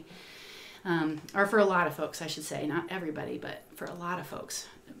everybody. Or for a lot of folks, I should say. Not everybody, but for a lot of folks,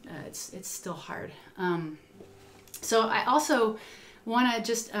 it's still hard. So I also want to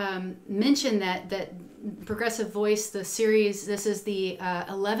just mention that Progressive Voice, the series, this is the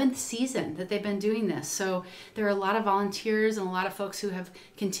 11th season that they've been doing this. So there are a lot of volunteers and a lot of folks who have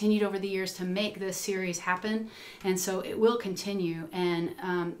continued over the years to make this series happen. And so it will continue. And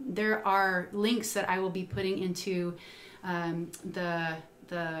there are links that I will be putting into the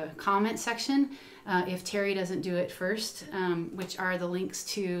comment section if Terry doesn't do it first, which are the links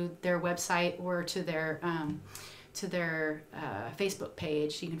to their website or to their Facebook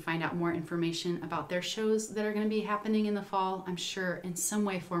page. You can find out more information about their shows that are going to be happening in the fall, I'm sure, in some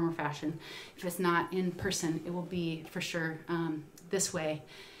way, form, or fashion. If it's not in person, it will be for sure this way.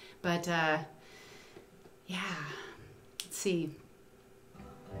 But yeah, let's see.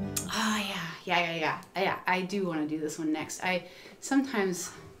 Oh yeah. I do want to do this one next. I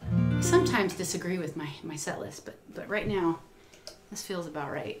sometimes disagree with my set list, but right now this feels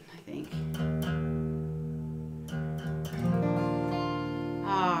about right, I think.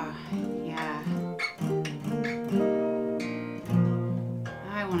 Oh, yeah.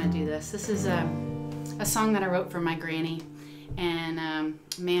 I want to do this. This is a song that I wrote for my granny. And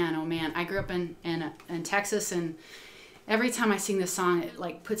man, oh man, I grew up in Texas, and every time I sing this song, it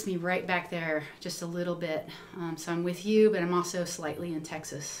like puts me right back there just a little bit. So I'm with you, but I'm also slightly in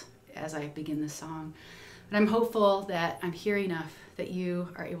Texas as I begin this song. But I'm hopeful that I'm here enough that you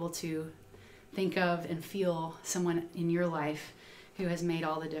are able to think of and feel someone in your life who has made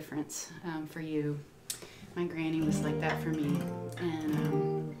all the difference for you. My granny was like that for me.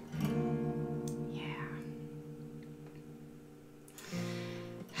 And yeah.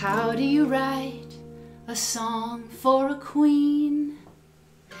 How do you write a song for a queen?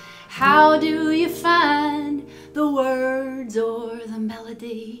 How do you find the words or the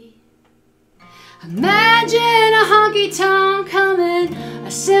melody? Imagine a honky-tonk humming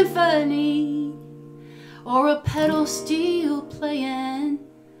a symphony, or a pedal steel playing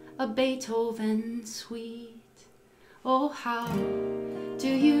a Beethoven suite. Oh, how do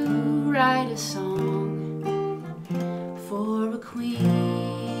you write a song for a queen?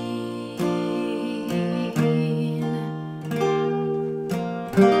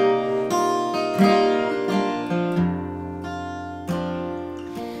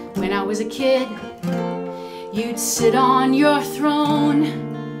 When I was a kid, you'd sit on your throne,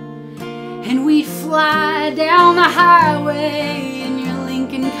 and we'd fly down the highway in your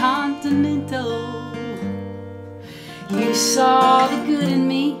Lincoln Continental. You saw the good in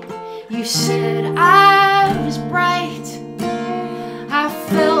me. You said I was bright. I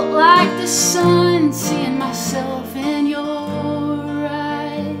felt like the sun, seeing myself in your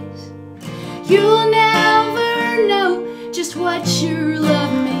eyes. You'll never know just what your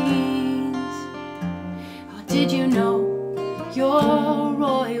love means. Oh, did you know your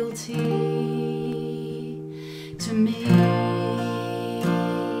royalty to me?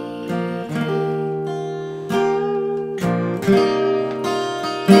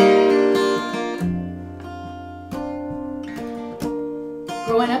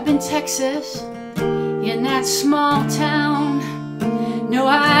 Growing up in Texas, in that small town, no,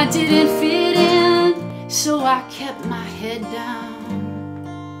 I didn't fit in, so I kept my head down.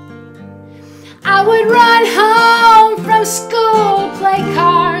 I would run home from school, play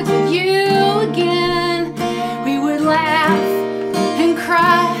cards with you again. We would laugh and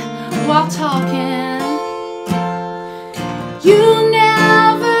cry while talking. You'll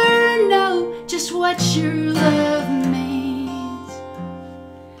never know just what your love means.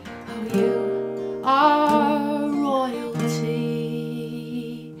 Oh, you are royalty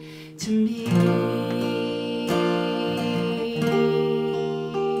to me.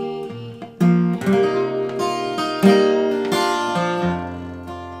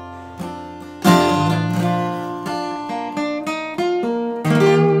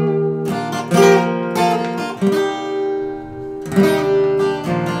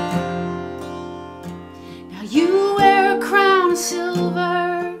 Now you wear a crown of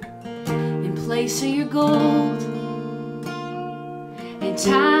silver in place of your gold, and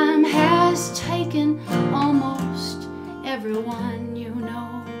time has taken almost everyone you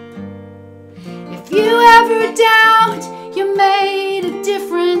know. If you ever doubt you made a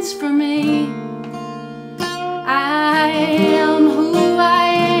difference for me, I am who I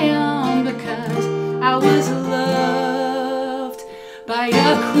am because I was loved by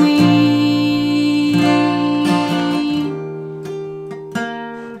a queen.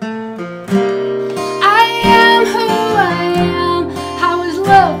 I am who I am. I was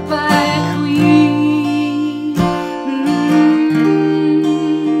loved by a queen.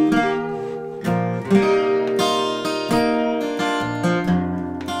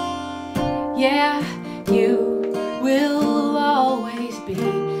 Yeah, you will always be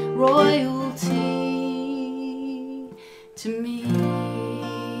royalty to me.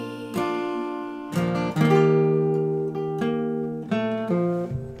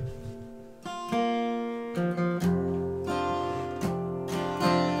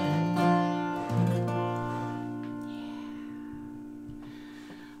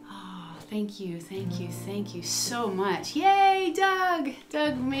 Thank you so much. Yay, Doug!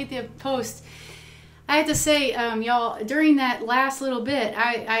 Doug made the post. I have to say, y'all, during that last little bit,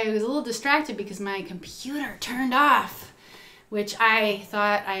 I was a little distracted because my computer turned off, which I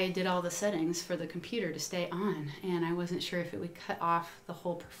thought I did all the settings for the computer to stay on, and I wasn't sure if it would cut off the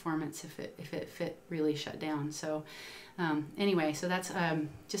whole performance if it really shut down. So anyway, so that's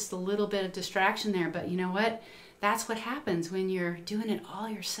just a little bit of distraction there, but you know what? That's what happens when you're doing it all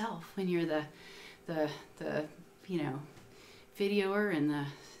yourself, when you're the you know, videoer and the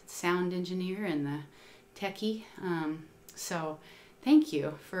sound engineer and the techie. So thank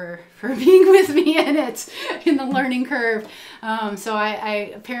you for being with me in it, in the learning curve. So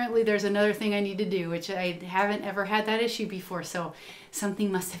I apparently there's another thing I need to do, which I haven't ever had that issue before, so something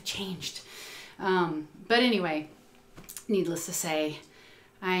must have changed. But anyway, needless to say,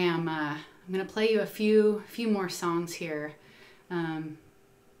 I'm gonna play you a few more songs here.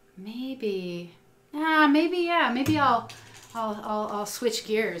 Maybe I'll switch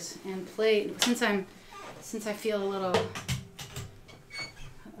gears and play, since I feel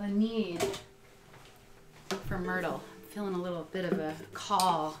a need for Myrtle. I'm feeling a little bit of a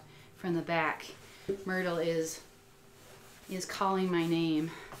call from the back. Myrtle is calling my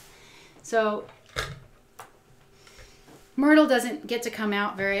name. So Myrtle doesn't get to come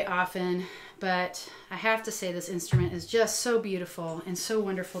out very often, but I have to say this instrument is just so beautiful and so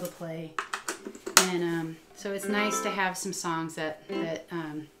wonderful to play. And so it's nice to have some songs that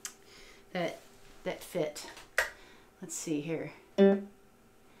fit. Let's see here. Oh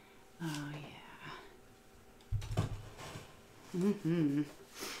yeah.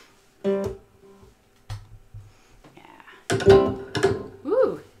 Yeah.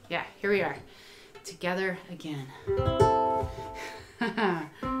 Woo! Yeah, here we are. Together again.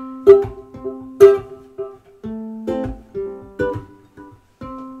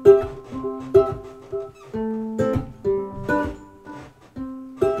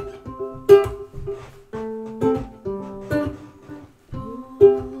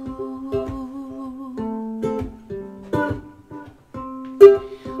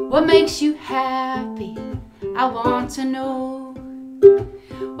 What makes you happy? I want to know.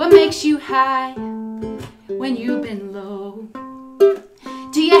 What makes you high when you've been low?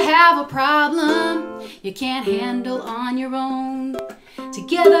 Do you have a problem you can't handle on your own?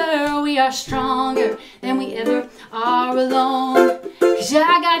 Together we are stronger than we ever are alone. 'Cause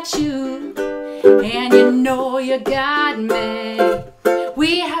I got you, and you know you got me.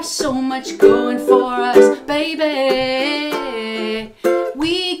 We have so much going for us, baby.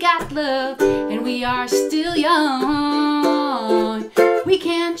 We got love, and we are still young. We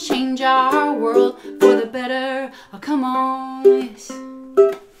can change our world for the better. Oh, come on, yes.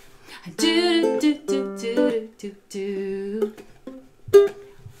 Do do do do do do do.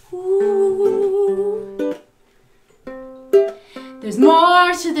 Ooh. There's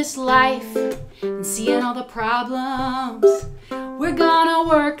more to this life than seeing all the problems. We're gonna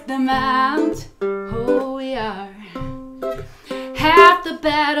work them out. Oh, we are. Half the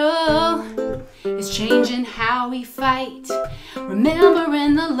battle is changing how we fight.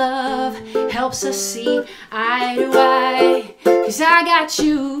 Remembering the love helps us see eye to eye. 'Cause I got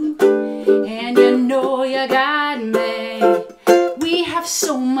you, and you know you got me. We have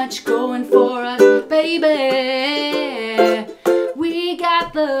so much going for us, baby. We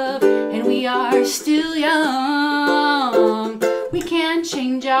got love, and we are still young. We can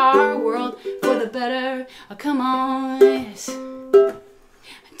change our world for the better. Oh, come on, yes.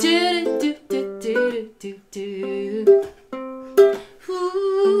 Do do do do do do do.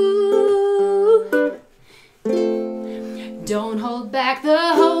 Ooh. Don't hold back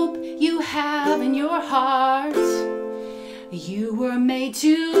the hope you have in your heart. You were made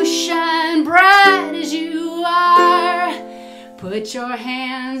to shine bright as you are. Put your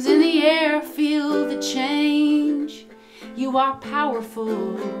hands in the air, feel the change. You are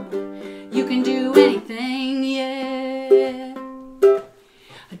powerful. You can do anything, yeah.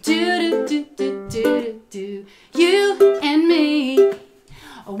 Do do do do do do. You and me,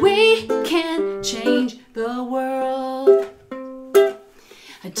 we can change the world.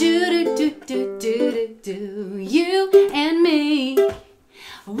 Do do do do do do. You and me,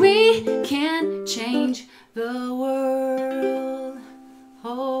 we can change the world.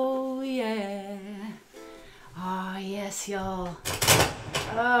 Oh yeah. Oh yes, y'all.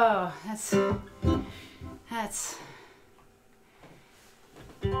 Oh, that's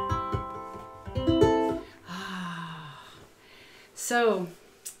so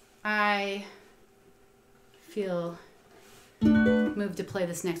I feel moved to play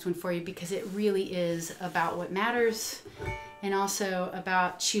this next one for you because it really is about what matters and also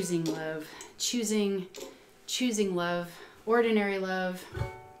about choosing love. Choosing love, ordinary love.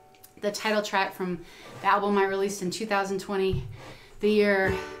 The title track from the album I released in 2020, the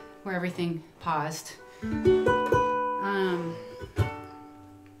year where everything paused.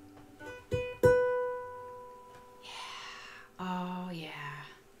 Oh yeah.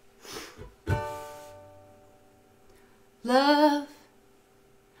 Love,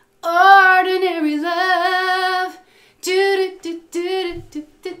 ordinary love. Do do do do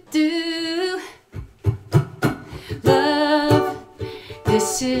do do. Love,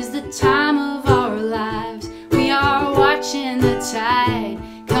 this is the time of our lives. We are watching the tide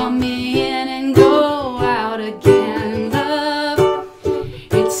come in and go out again. Love,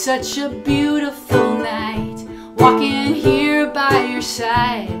 it's such a beautiful night, walking here by your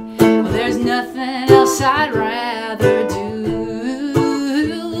side. Well, there's nothing else I'd rather do.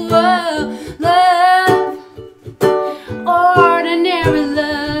 Oh, love, ordinary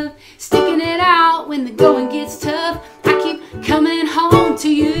love, sticking it out when the going gets tough. I keep coming home to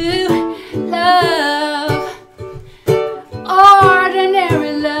you. Love,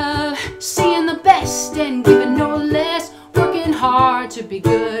 ordinary love, seeing the best and giving no less, working hard to be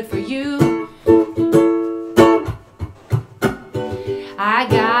good for you. I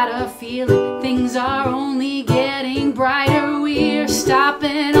got a feeling things are only getting brighter. We're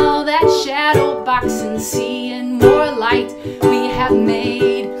stopping all that shadow boxing, seeing more light. We have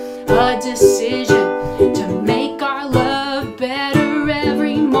made a decision to make our love better.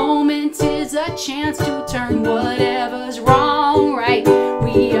 Every moment is a chance to turn whatever's wrong right.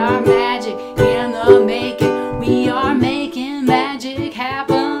 We are magic in the making. We are making magic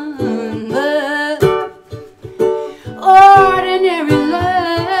happen. Love, ordinary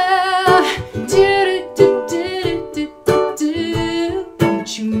love. Do do do do do do.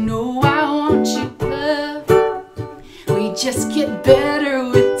 Don't you know I want you, love? We just get better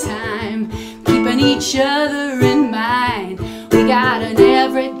with time, keeping each other in mind. We got an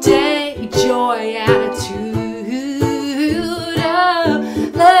everyday joy attitude. Oh,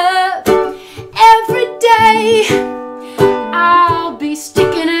 love, every day I'll be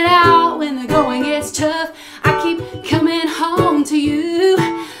sticking it out when the going gets tough. I keep coming home to you.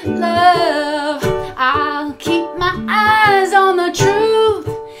 Love, I'll keep my eyes on the truth,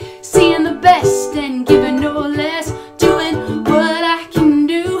 seeing the best and giving no less, doing what I can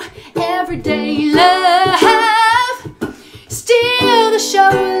do every day. Love, still the show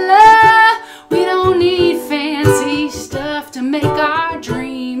of love. We don't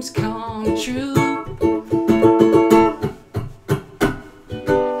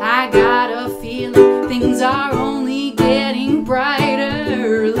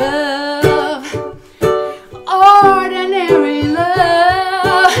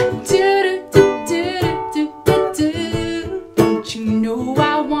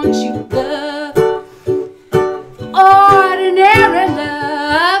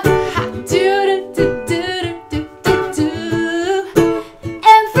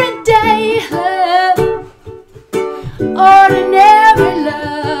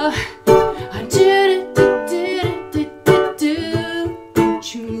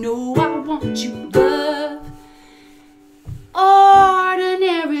don't you love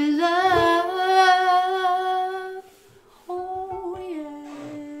ordinary love? Oh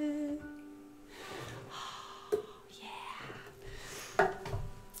yeah. Oh yeah.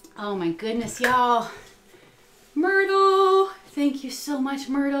 Oh my goodness, y'all. Myrtle, thank you so much,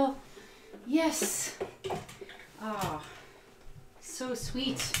 Myrtle. Yes. Oh, so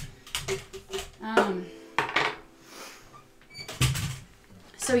sweet.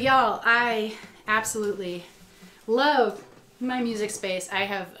 So y'all, I absolutely love my music space. I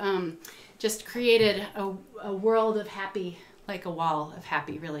have just created a world of happy, like a wall of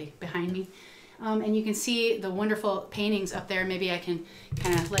happy really behind me. And you can see the wonderful paintings up there. Maybe I can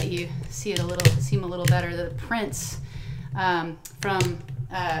kind of let you see it a little, seem a little better. The prints from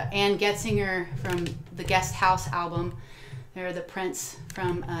Ann Getzinger from the Guest House album. There are the prints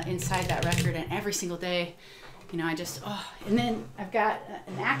from inside that record, and every single day, you know, I just, oh, and then I've got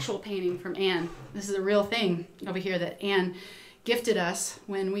an actual painting from Ann. This is a real thing over here that Ann gifted us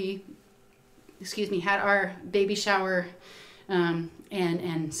when we, had our baby shower.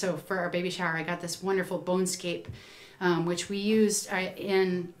 And so for our baby shower, I got this wonderful bonescape, which we used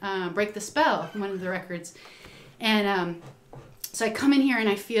in Break the Spell, one of the records. And so I come in here and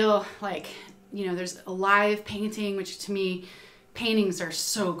I feel like, you know, there's a live painting, which to me, paintings are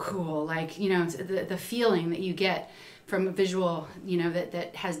so cool. Like, you know, the feeling that you get from a visual, you know,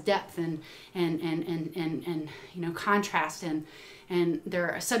 that has depth and you know, contrast, and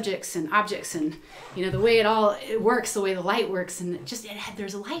there are subjects and objects, and you know, the way it works, the way the light works, and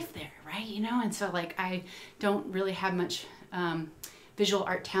there's a life there, right? You know, and so like I don't really have much visual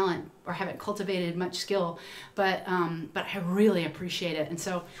art talent, or haven't cultivated much skill, but I really appreciate it. And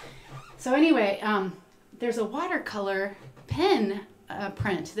so anyway, there's a watercolor pen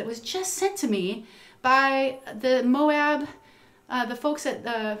print that was just sent to me by the Moab, the folks at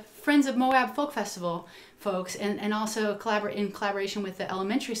the Friends of Moab Folk Festival folks, and also in collaboration with the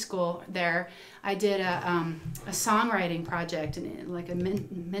elementary school there. I did a songwriting project, and like a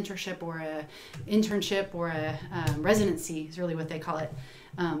mentorship or a internship or a residency is really what they call it,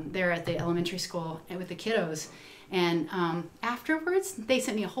 there at the elementary school with the kiddos. And afterwards, they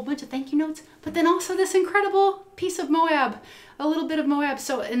sent me a whole bunch of thank you notes, but then also this incredible piece of Moab, a little bit of Moab.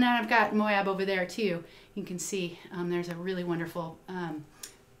 So, and then I've got Moab over there too. You can see there's a really wonderful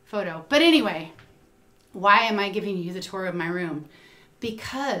photo. But anyway, why am I giving you the tour of my room?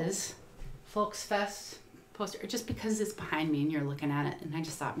 Because Folks Fest poster, just because it's behind me and you're looking at it, and I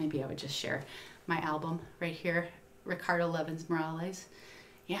just thought maybe I would just share my album right here, Ricardo Levins Morales.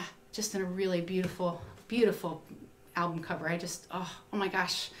 Yeah, just in a really beautiful, beautiful album cover. I just, oh my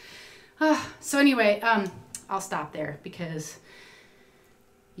gosh. So anyway, I'll stop there because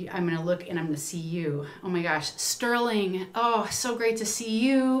I'm going to look and I'm going to see you. Oh my gosh. Sterling. Oh, so great to see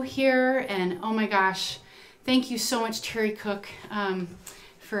you here. And oh my gosh. Thank you so much, Terry Cook,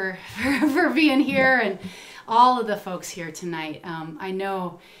 for being here, and all of the folks here tonight. I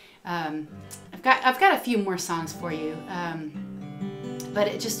know I've got a few more songs for you, but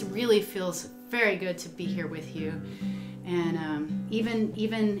it just really feels very good to be here with you. And even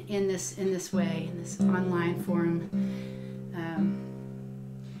in this way, in this online forum.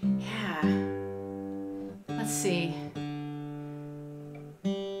 Yeah, let's see.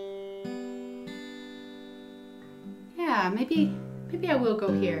 Yeah, maybe I will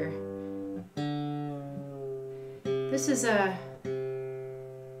go here. This is a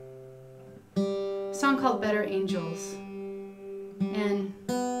song called Better Angels. And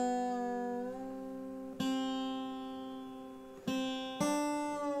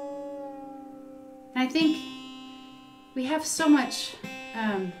I think we have so much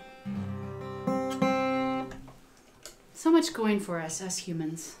going for us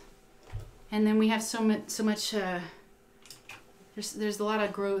humans, and then we have so much. There's a lot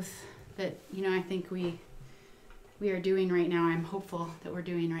of growth that, you know, I think we are doing right now. I'm hopeful that we're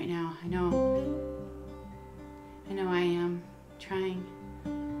doing right now. I know I am trying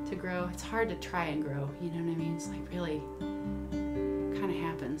to grow. It's hard to try and grow, you know what I mean? It's like really kind of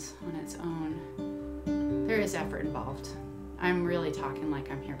happens on its own. There is effort involved. I'm really talking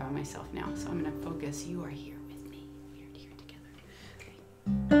like I'm here by myself now, so I'm going to focus. You are here with me. We are here together. Okay.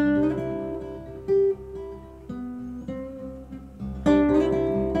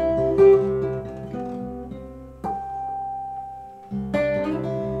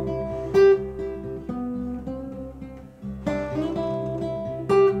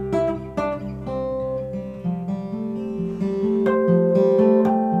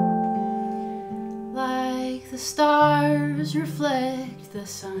 Reflect the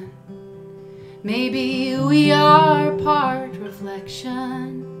sun. Maybe we are part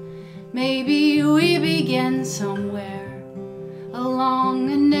reflection, Maybe we begin somewhere along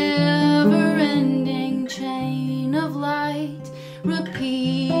a never-ending chain of light.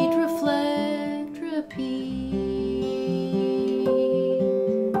 Repeat, reflect, repeat.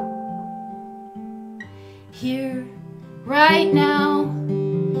 Here, right now,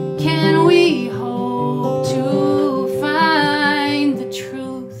 can we hope to find the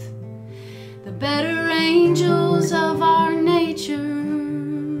truth, the better angels of our nature?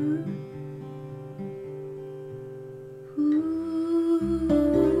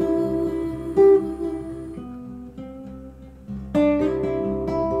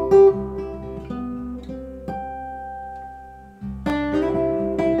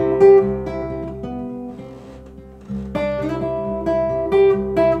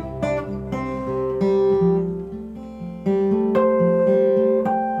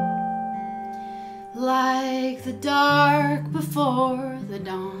 Like the dark before the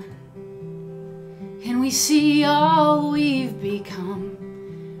dawn, can we see all we've becoming?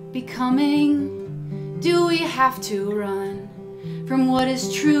 Do we have to run from what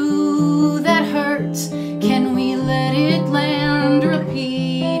is true that hurts? Can we let it land?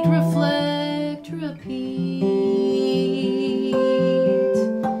 Repeat, reflect, repeat.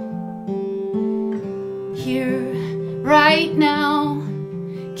 Here, right now,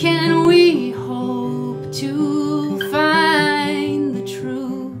 can we hope to find the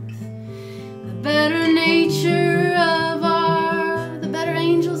truth, the better nature of our, the better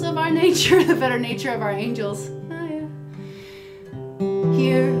angels of our nature, the better nature of our angels? Oh, yeah.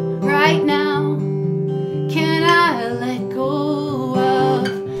 Here, right now, can I let go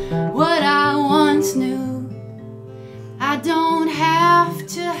of what I once knew? I don't have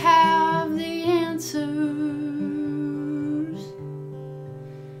to have the answers.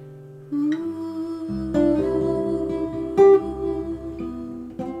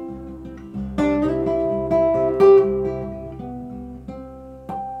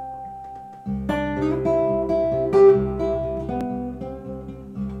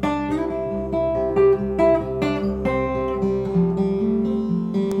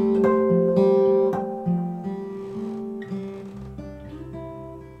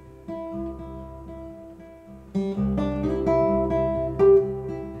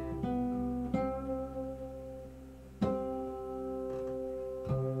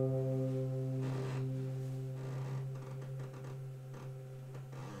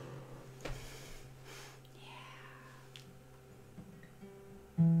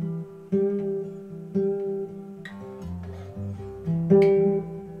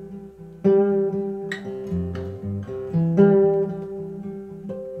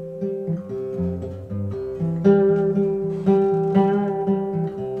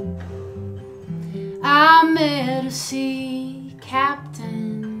 I met a sea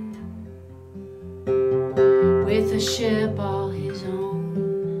captain with a ship all his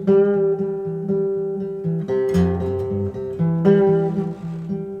own.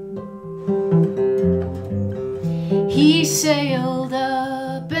 He sailed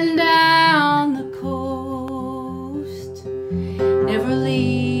up and down the coast, never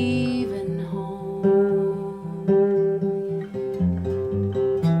leaving home.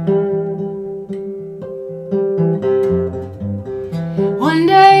 One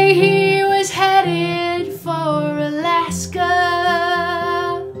day he was headed for Alaska.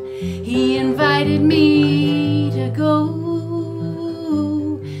 He invited me to go.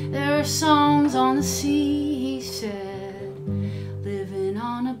 There are songs on the sea, he said, living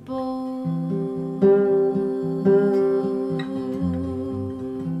on a boat.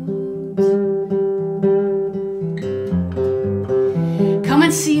 Come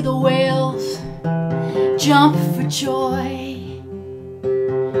and see the whales jump for joy.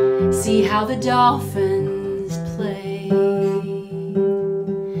 See how the dolphins play.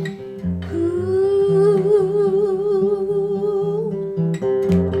 Ooh.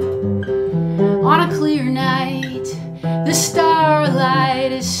 On a clear night, the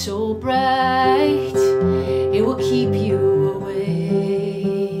starlight is so bright, it will keep you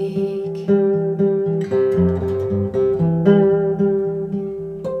awake.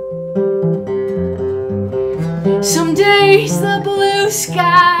 Some days the blue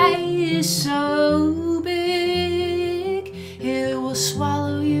sky is so big, it will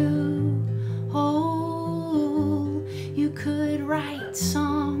swallow you whole. You could write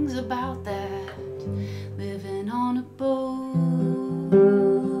songs about that, living on a boat.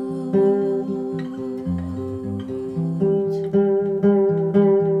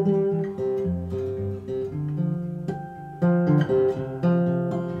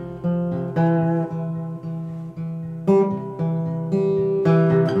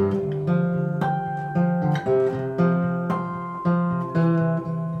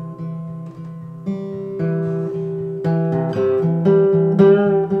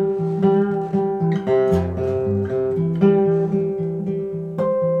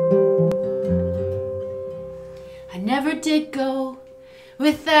 never did go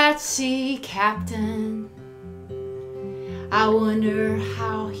with that sea captain. I wonder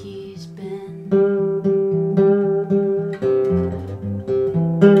how he's been.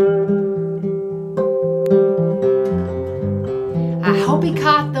 I hope he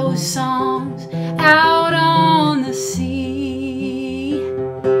caught those songs out on the sea,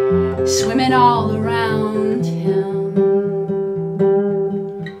 swimming all around him.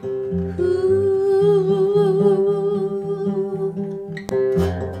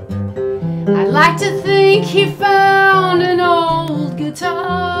 I'd like to think he found an old guitar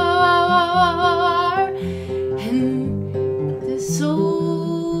and this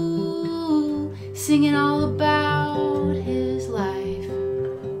soul singing all about his life,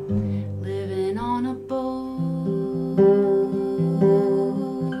 living on a boat.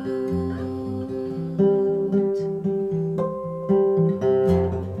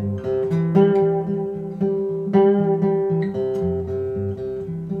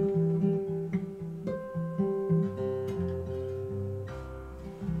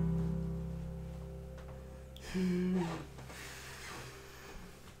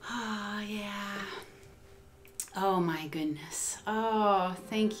 Oh, yeah. Oh, my goodness. Oh,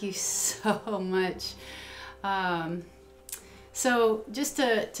 thank you so much. So just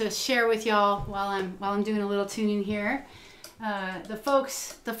to share with y'all while I'm doing a little tuning here, the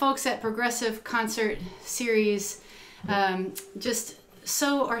folks at Progressive Concert Series just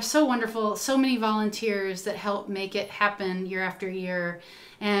are so wonderful. So many volunteers that help make it happen year after year,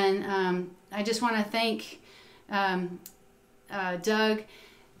 and I just want to thank Doug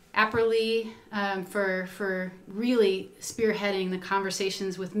Apperly for really spearheading the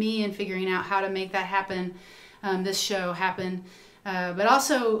conversations with me and figuring out how to make that happen, this show happen. But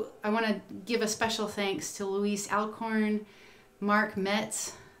also I want to give a special thanks to Luis Alcorn, Mark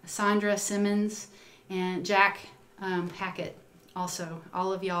Metz, Sandra Simmons, and Jack Hackett. Also,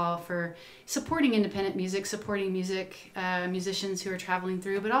 all of y'all for supporting independent music, supporting musicians who are traveling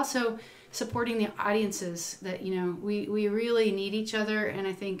through, but also supporting the audiences that, you know, we really need each other. And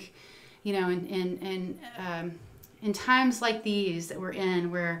I think, you know, in times like these that we're in,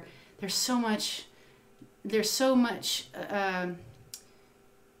 where there's so much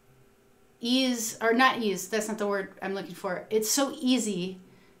ease, or not ease, that's not the word I'm looking for. It's so easy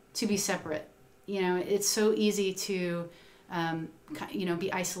to be separate. You know, it's so easy to, you know,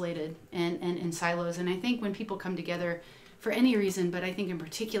 be isolated and in silos. And I think when people come together for any reason, but I think in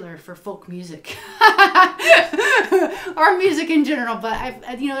particular for folk music or music in general,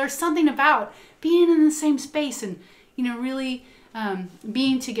 but you know, there's something about being in the same space and, you know, really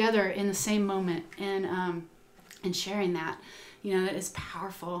being together in the same moment and sharing that, you know, that is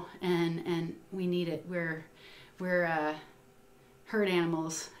powerful, and we need it. We're herd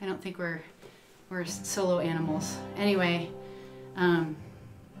animals. I don't think we're solo animals. Anyway,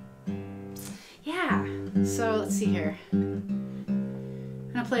 yeah, so let's see here.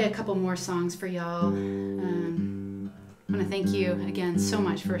 I'm gonna play a couple more songs for y'all. I want to thank you again so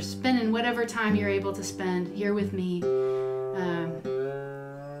much for spending whatever time you're able to spend here with me.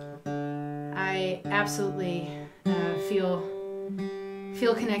 I absolutely feel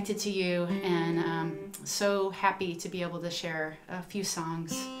connected to you, and so happy to be able to share a few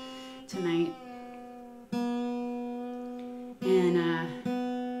songs tonight. And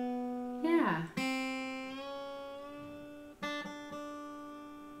yeah.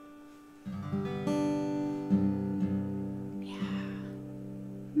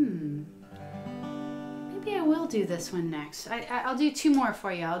 Maybe I will do this one next. I'll do two more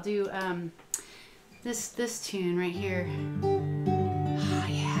for you. I'll do this tune right here. Oh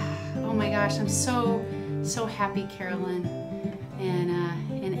yeah. Oh my gosh, I'm so happy, Carolyn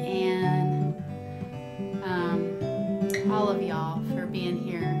and Anne, all of y'all for being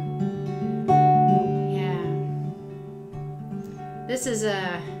here. Yeah. This is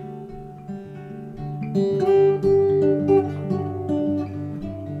a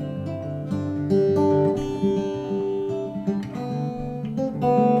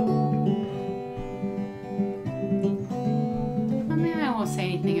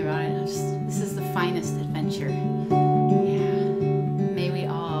finest adventure. Yeah. May we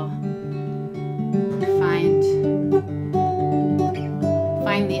all find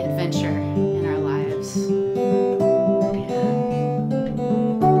the adventure in our lives. Yeah.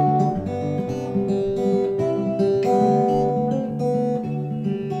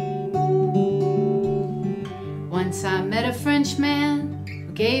 Once I met a French man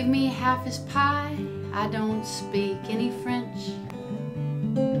who gave me half his pie. I don't speak any French.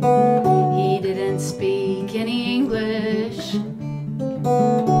 He didn't speak any English,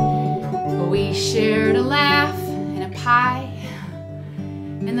 but we shared a laugh and a high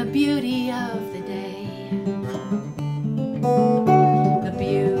in the beauty of the day, the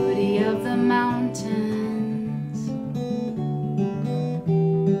beauty of the mountains.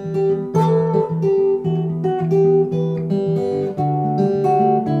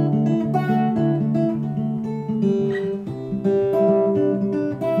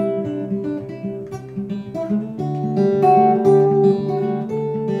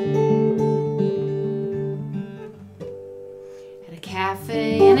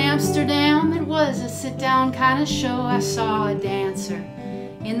 Amsterdam, it was a sit-down kind of show. I saw a dancer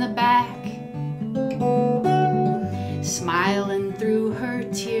in the back, smiling through her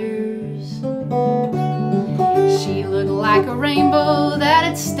tears. She looked like a rainbow that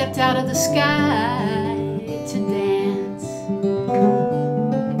had stepped out of the sky to dance.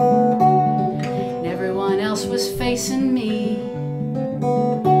 And everyone else was facing me.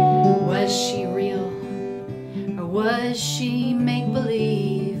 Was she real or was she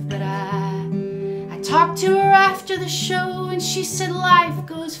make-believe? Talked to her after the show and she said life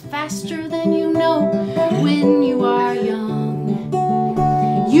goes faster than you know when you are young.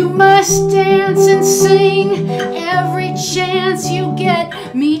 You must dance and sing every chance you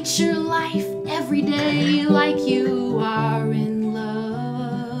get. Meet your life every day like you are in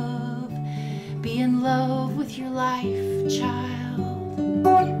love. Be in love with your life, child.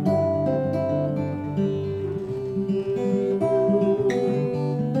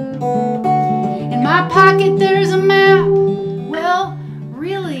 My pocket there's a map. Well,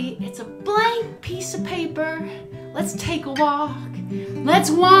 really, it's a blank piece of paper. Let's take a walk. Let's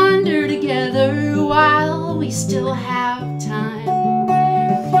wander together while we still have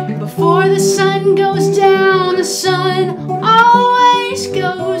time. Before the sun goes down, the sun always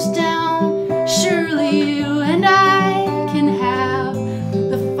goes down. Surely you and I can have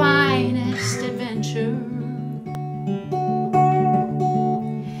the finest adventure.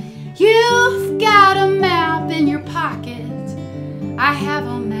 You've got a map in your pocket. I have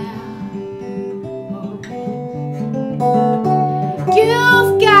a map.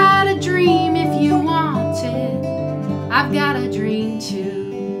 You've got a dream if you want it. I've got a dream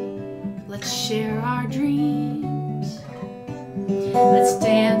too. Let's share our dreams. Let's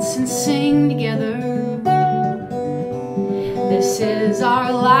dance and sing together. This is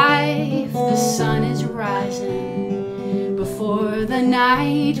our life. The sun is rising before the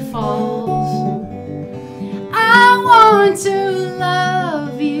night falls. I want to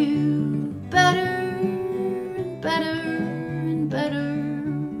love you better and better and better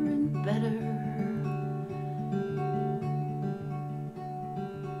and better.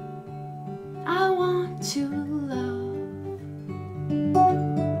 I want to love.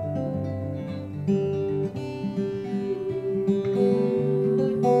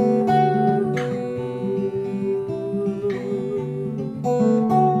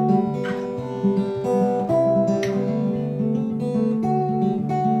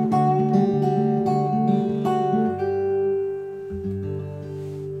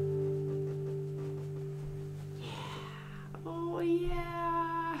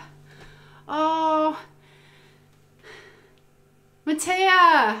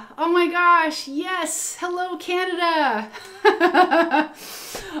 Matea! Oh my gosh, yes! Hello, Canada!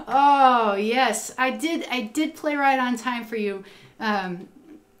 Oh yes, I did play right on time for you.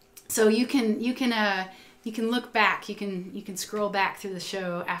 So you can look back. You can scroll back through the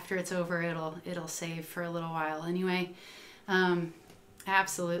show after it's over. It'll save for a little while. Anyway,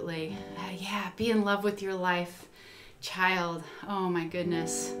 absolutely, yeah. Be in love with your life, child. Oh my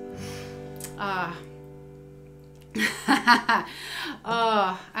goodness.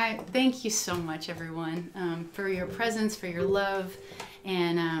 Oh, I thank you so much, everyone, for your presence, for your love,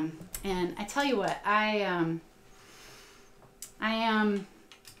 and I tell you what, I am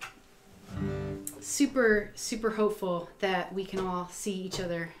super hopeful that we can all see each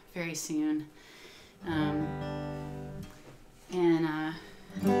other very soon, and in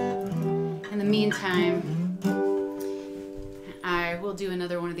the meantime, I will do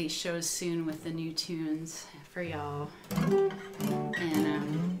another one of these shows soon with the new tunes for y'all, and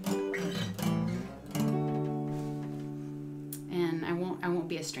I won't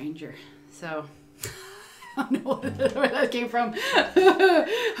be a stranger. So I don't know where that came from.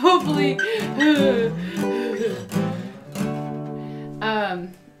 Hopefully.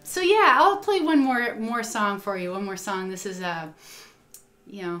 So yeah, I'll play one more song for you. One more song. This is the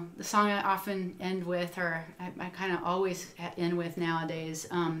song I often end with, or I kind of always end with nowadays.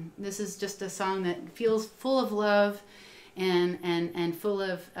 This is just a song that feels full of love and full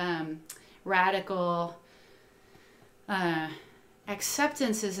of radical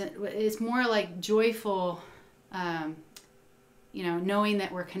acceptance. It's more like joyful you know, knowing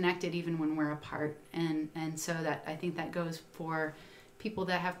that we're connected even when we're apart. And so that, I think that goes for people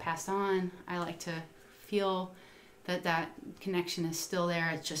that have passed on. I like to feel that that connection is still there.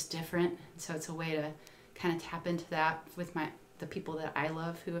 It's just different. So it's a way to kind of tap into that with the people that I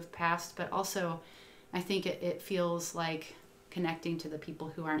love who have passed. But also, I think it feels like connecting to the people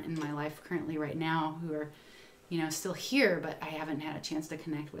who aren't in my life currently right now, who are, you know, still here, but I haven't had a chance to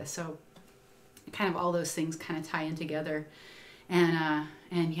connect with. So kind of all those things kind of tie in together.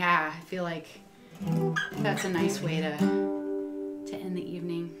 And yeah, I feel like that's a nice way to end the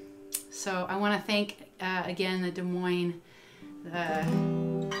evening. So I want to thank again the Des Moines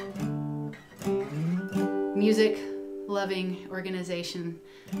music loving organization,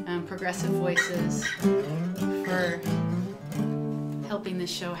 Progressive Voices, for helping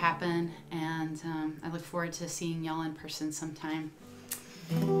this show happen. And I look forward to seeing y'all in person sometime.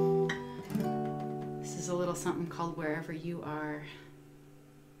 This is a little something called Wherever You Are.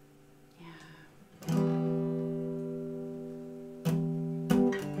 Yeah.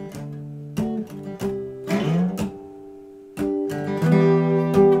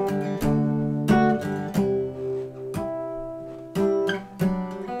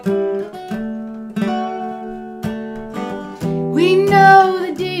 We know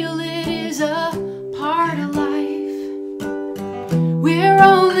the deal, it is a part of life. We're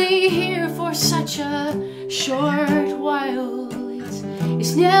only here for such a short while.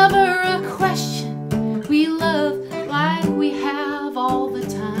 It's never a question. We love like we have all the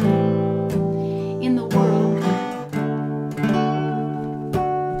time in the world.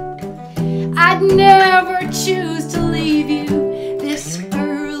 I'd never choose to leave you this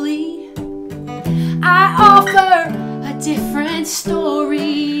early. I offer a different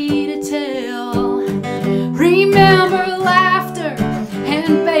story to tell. Remember laughter,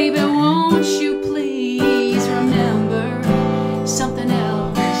 and baby, won't you please remember something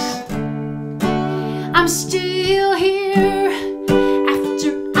else? I'm still here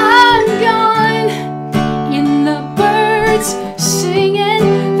after I'm gone, in the birds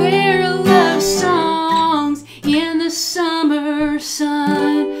singing their love songs in the summer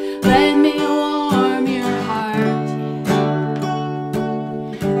sun. Let me warm your heart,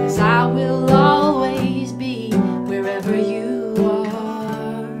 yeah. 'Cause I will always be wherever you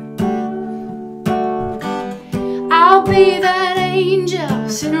are. I'll be that angel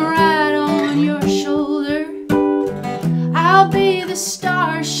sitting right on your shoulder. I'll be the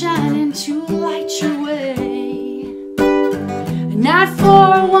star shining to light your way. Not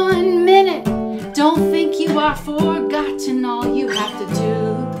for 1 minute, don't think you are forgotten. All you have to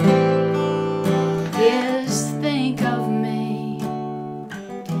do is think of me.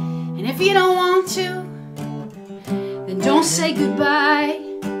 And if you don't want to, then don't say goodbye.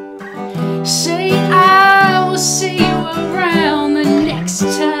 Say I will see you around the next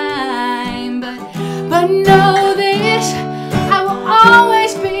time. But know this, I will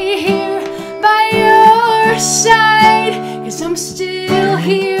always be here by your side. 'Cause I'm still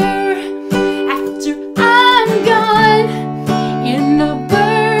here after I'm gone, in the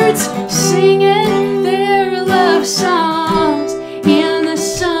birds singing their love songs in the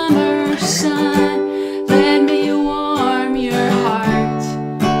summer sun. Let me warm your heart,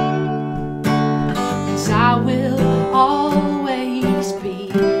 'cause I will always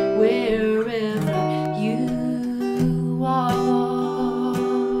be wherever you are.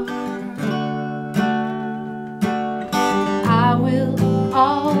 I will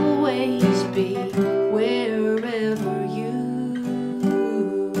always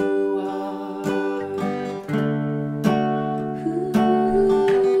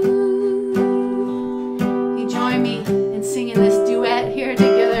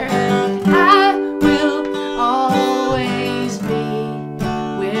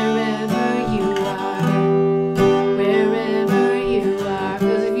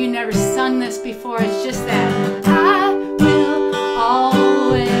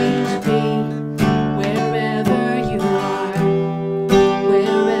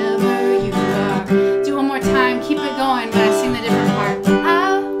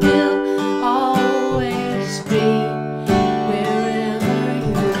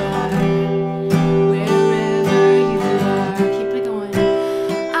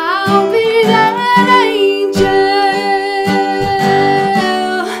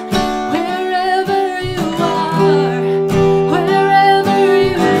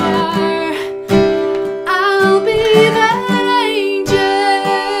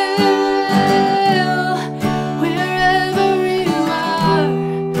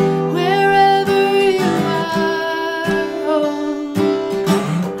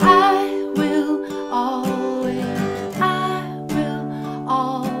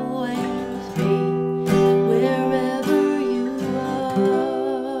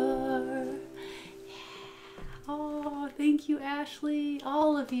Oh, thank you, Ashley.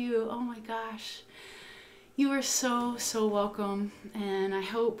 All of you. Oh my gosh. You are so, so welcome. And I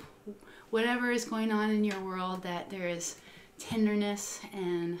hope whatever is going on in your world, that there is tenderness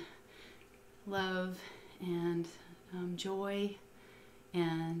and love and joy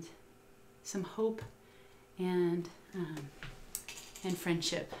and some hope and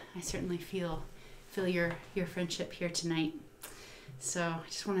friendship. I certainly feel your friendship here tonight. So I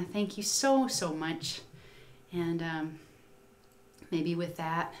just want to thank you so, so much. And maybe with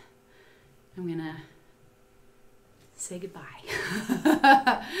that, I'm gonna say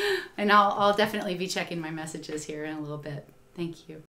goodbye. And I'll definitely be checking my messages here in a little bit. Thank you.